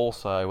one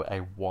also a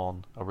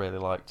 1. I really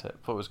liked it.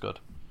 Thought it was good.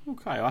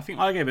 Okay, I think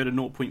I gave it a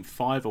 0.5,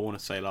 I want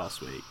to say,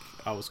 last week.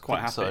 I was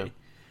quite happy. So.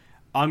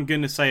 I'm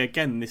going to say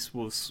again, this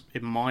was,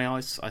 in my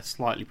eyes, I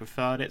slightly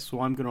preferred it,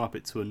 so I'm going to up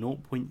it to a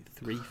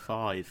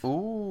 0.35.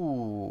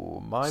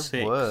 Ooh, my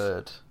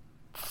word.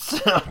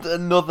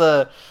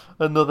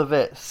 another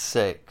bit.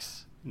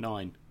 6.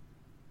 9.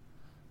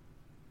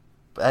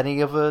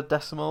 Any other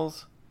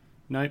decimals?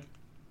 Nope.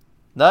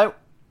 No?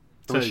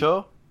 2. Are we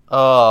sure?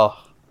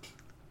 Oh.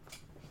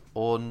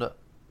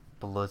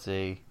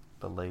 Unbloody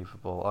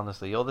believable.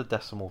 Honestly, you're the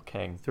decimal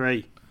king.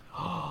 3.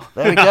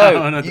 There we go.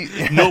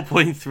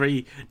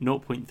 0.3,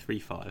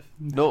 0.35.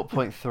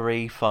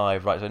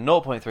 0.35, right, so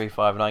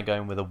 0.35 and I'm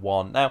going with a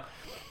 1. Now,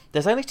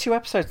 there's only 2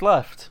 episodes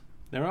left.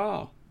 There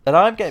are. And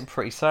I'm getting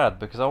pretty sad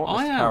because I want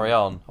this to carry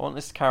on. I want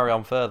this to carry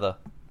on further.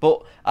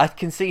 But I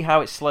can see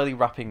how it's slowly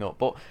wrapping up.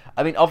 But,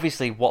 I mean,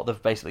 obviously what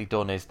they've basically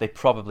done is they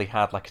probably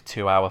had like a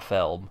 2-hour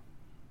film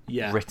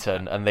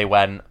written and they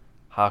went,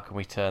 how can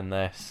we turn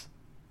this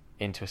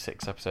into a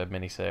 6-episode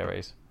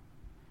miniseries?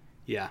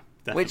 Yeah.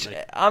 Definitely. Which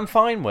I'm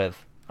fine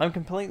with. I'm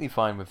completely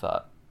fine with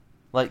that.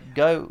 Like,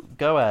 go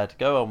ahead,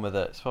 go on with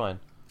it. It's fine.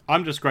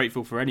 I'm just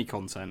grateful for any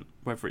content,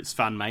 whether it's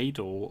fan made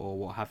or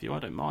what have you. I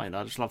don't mind.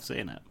 I just love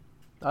seeing it.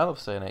 I love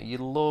seeing it. You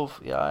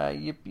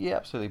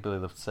absolutely really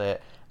love to see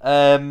it.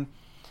 I'm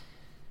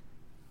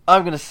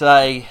going to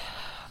say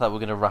that we're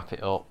going to wrap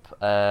it up.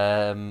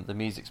 The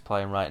music's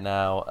playing right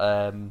now.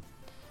 I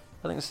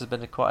think this has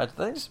been quite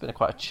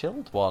a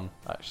chilled one.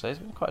 Actually, it's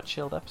been quite a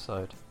chilled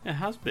episode. It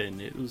has been.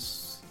 It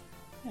was.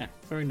 Yeah,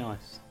 very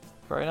nice.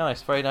 Very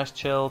nice,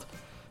 chilled.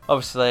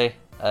 Obviously,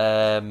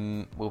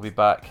 we'll be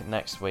back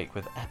next week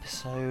with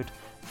episode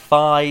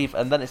 5,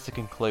 and then it's the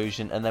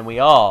conclusion, and then we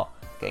are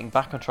getting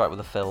back on track with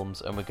the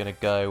films, and we're going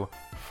to go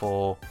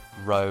for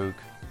Rogue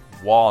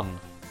One.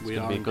 It's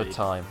going to be a good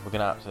time. We're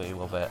going to absolutely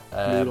love it.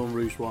 Moulin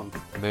Rouge 1.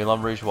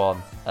 Moulin Rouge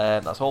 1.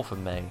 That's all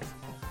from me.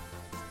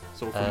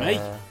 It's all from me.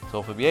 It's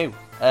all from you.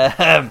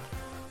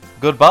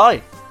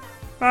 Goodbye.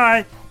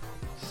 Bye.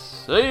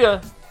 See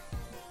ya.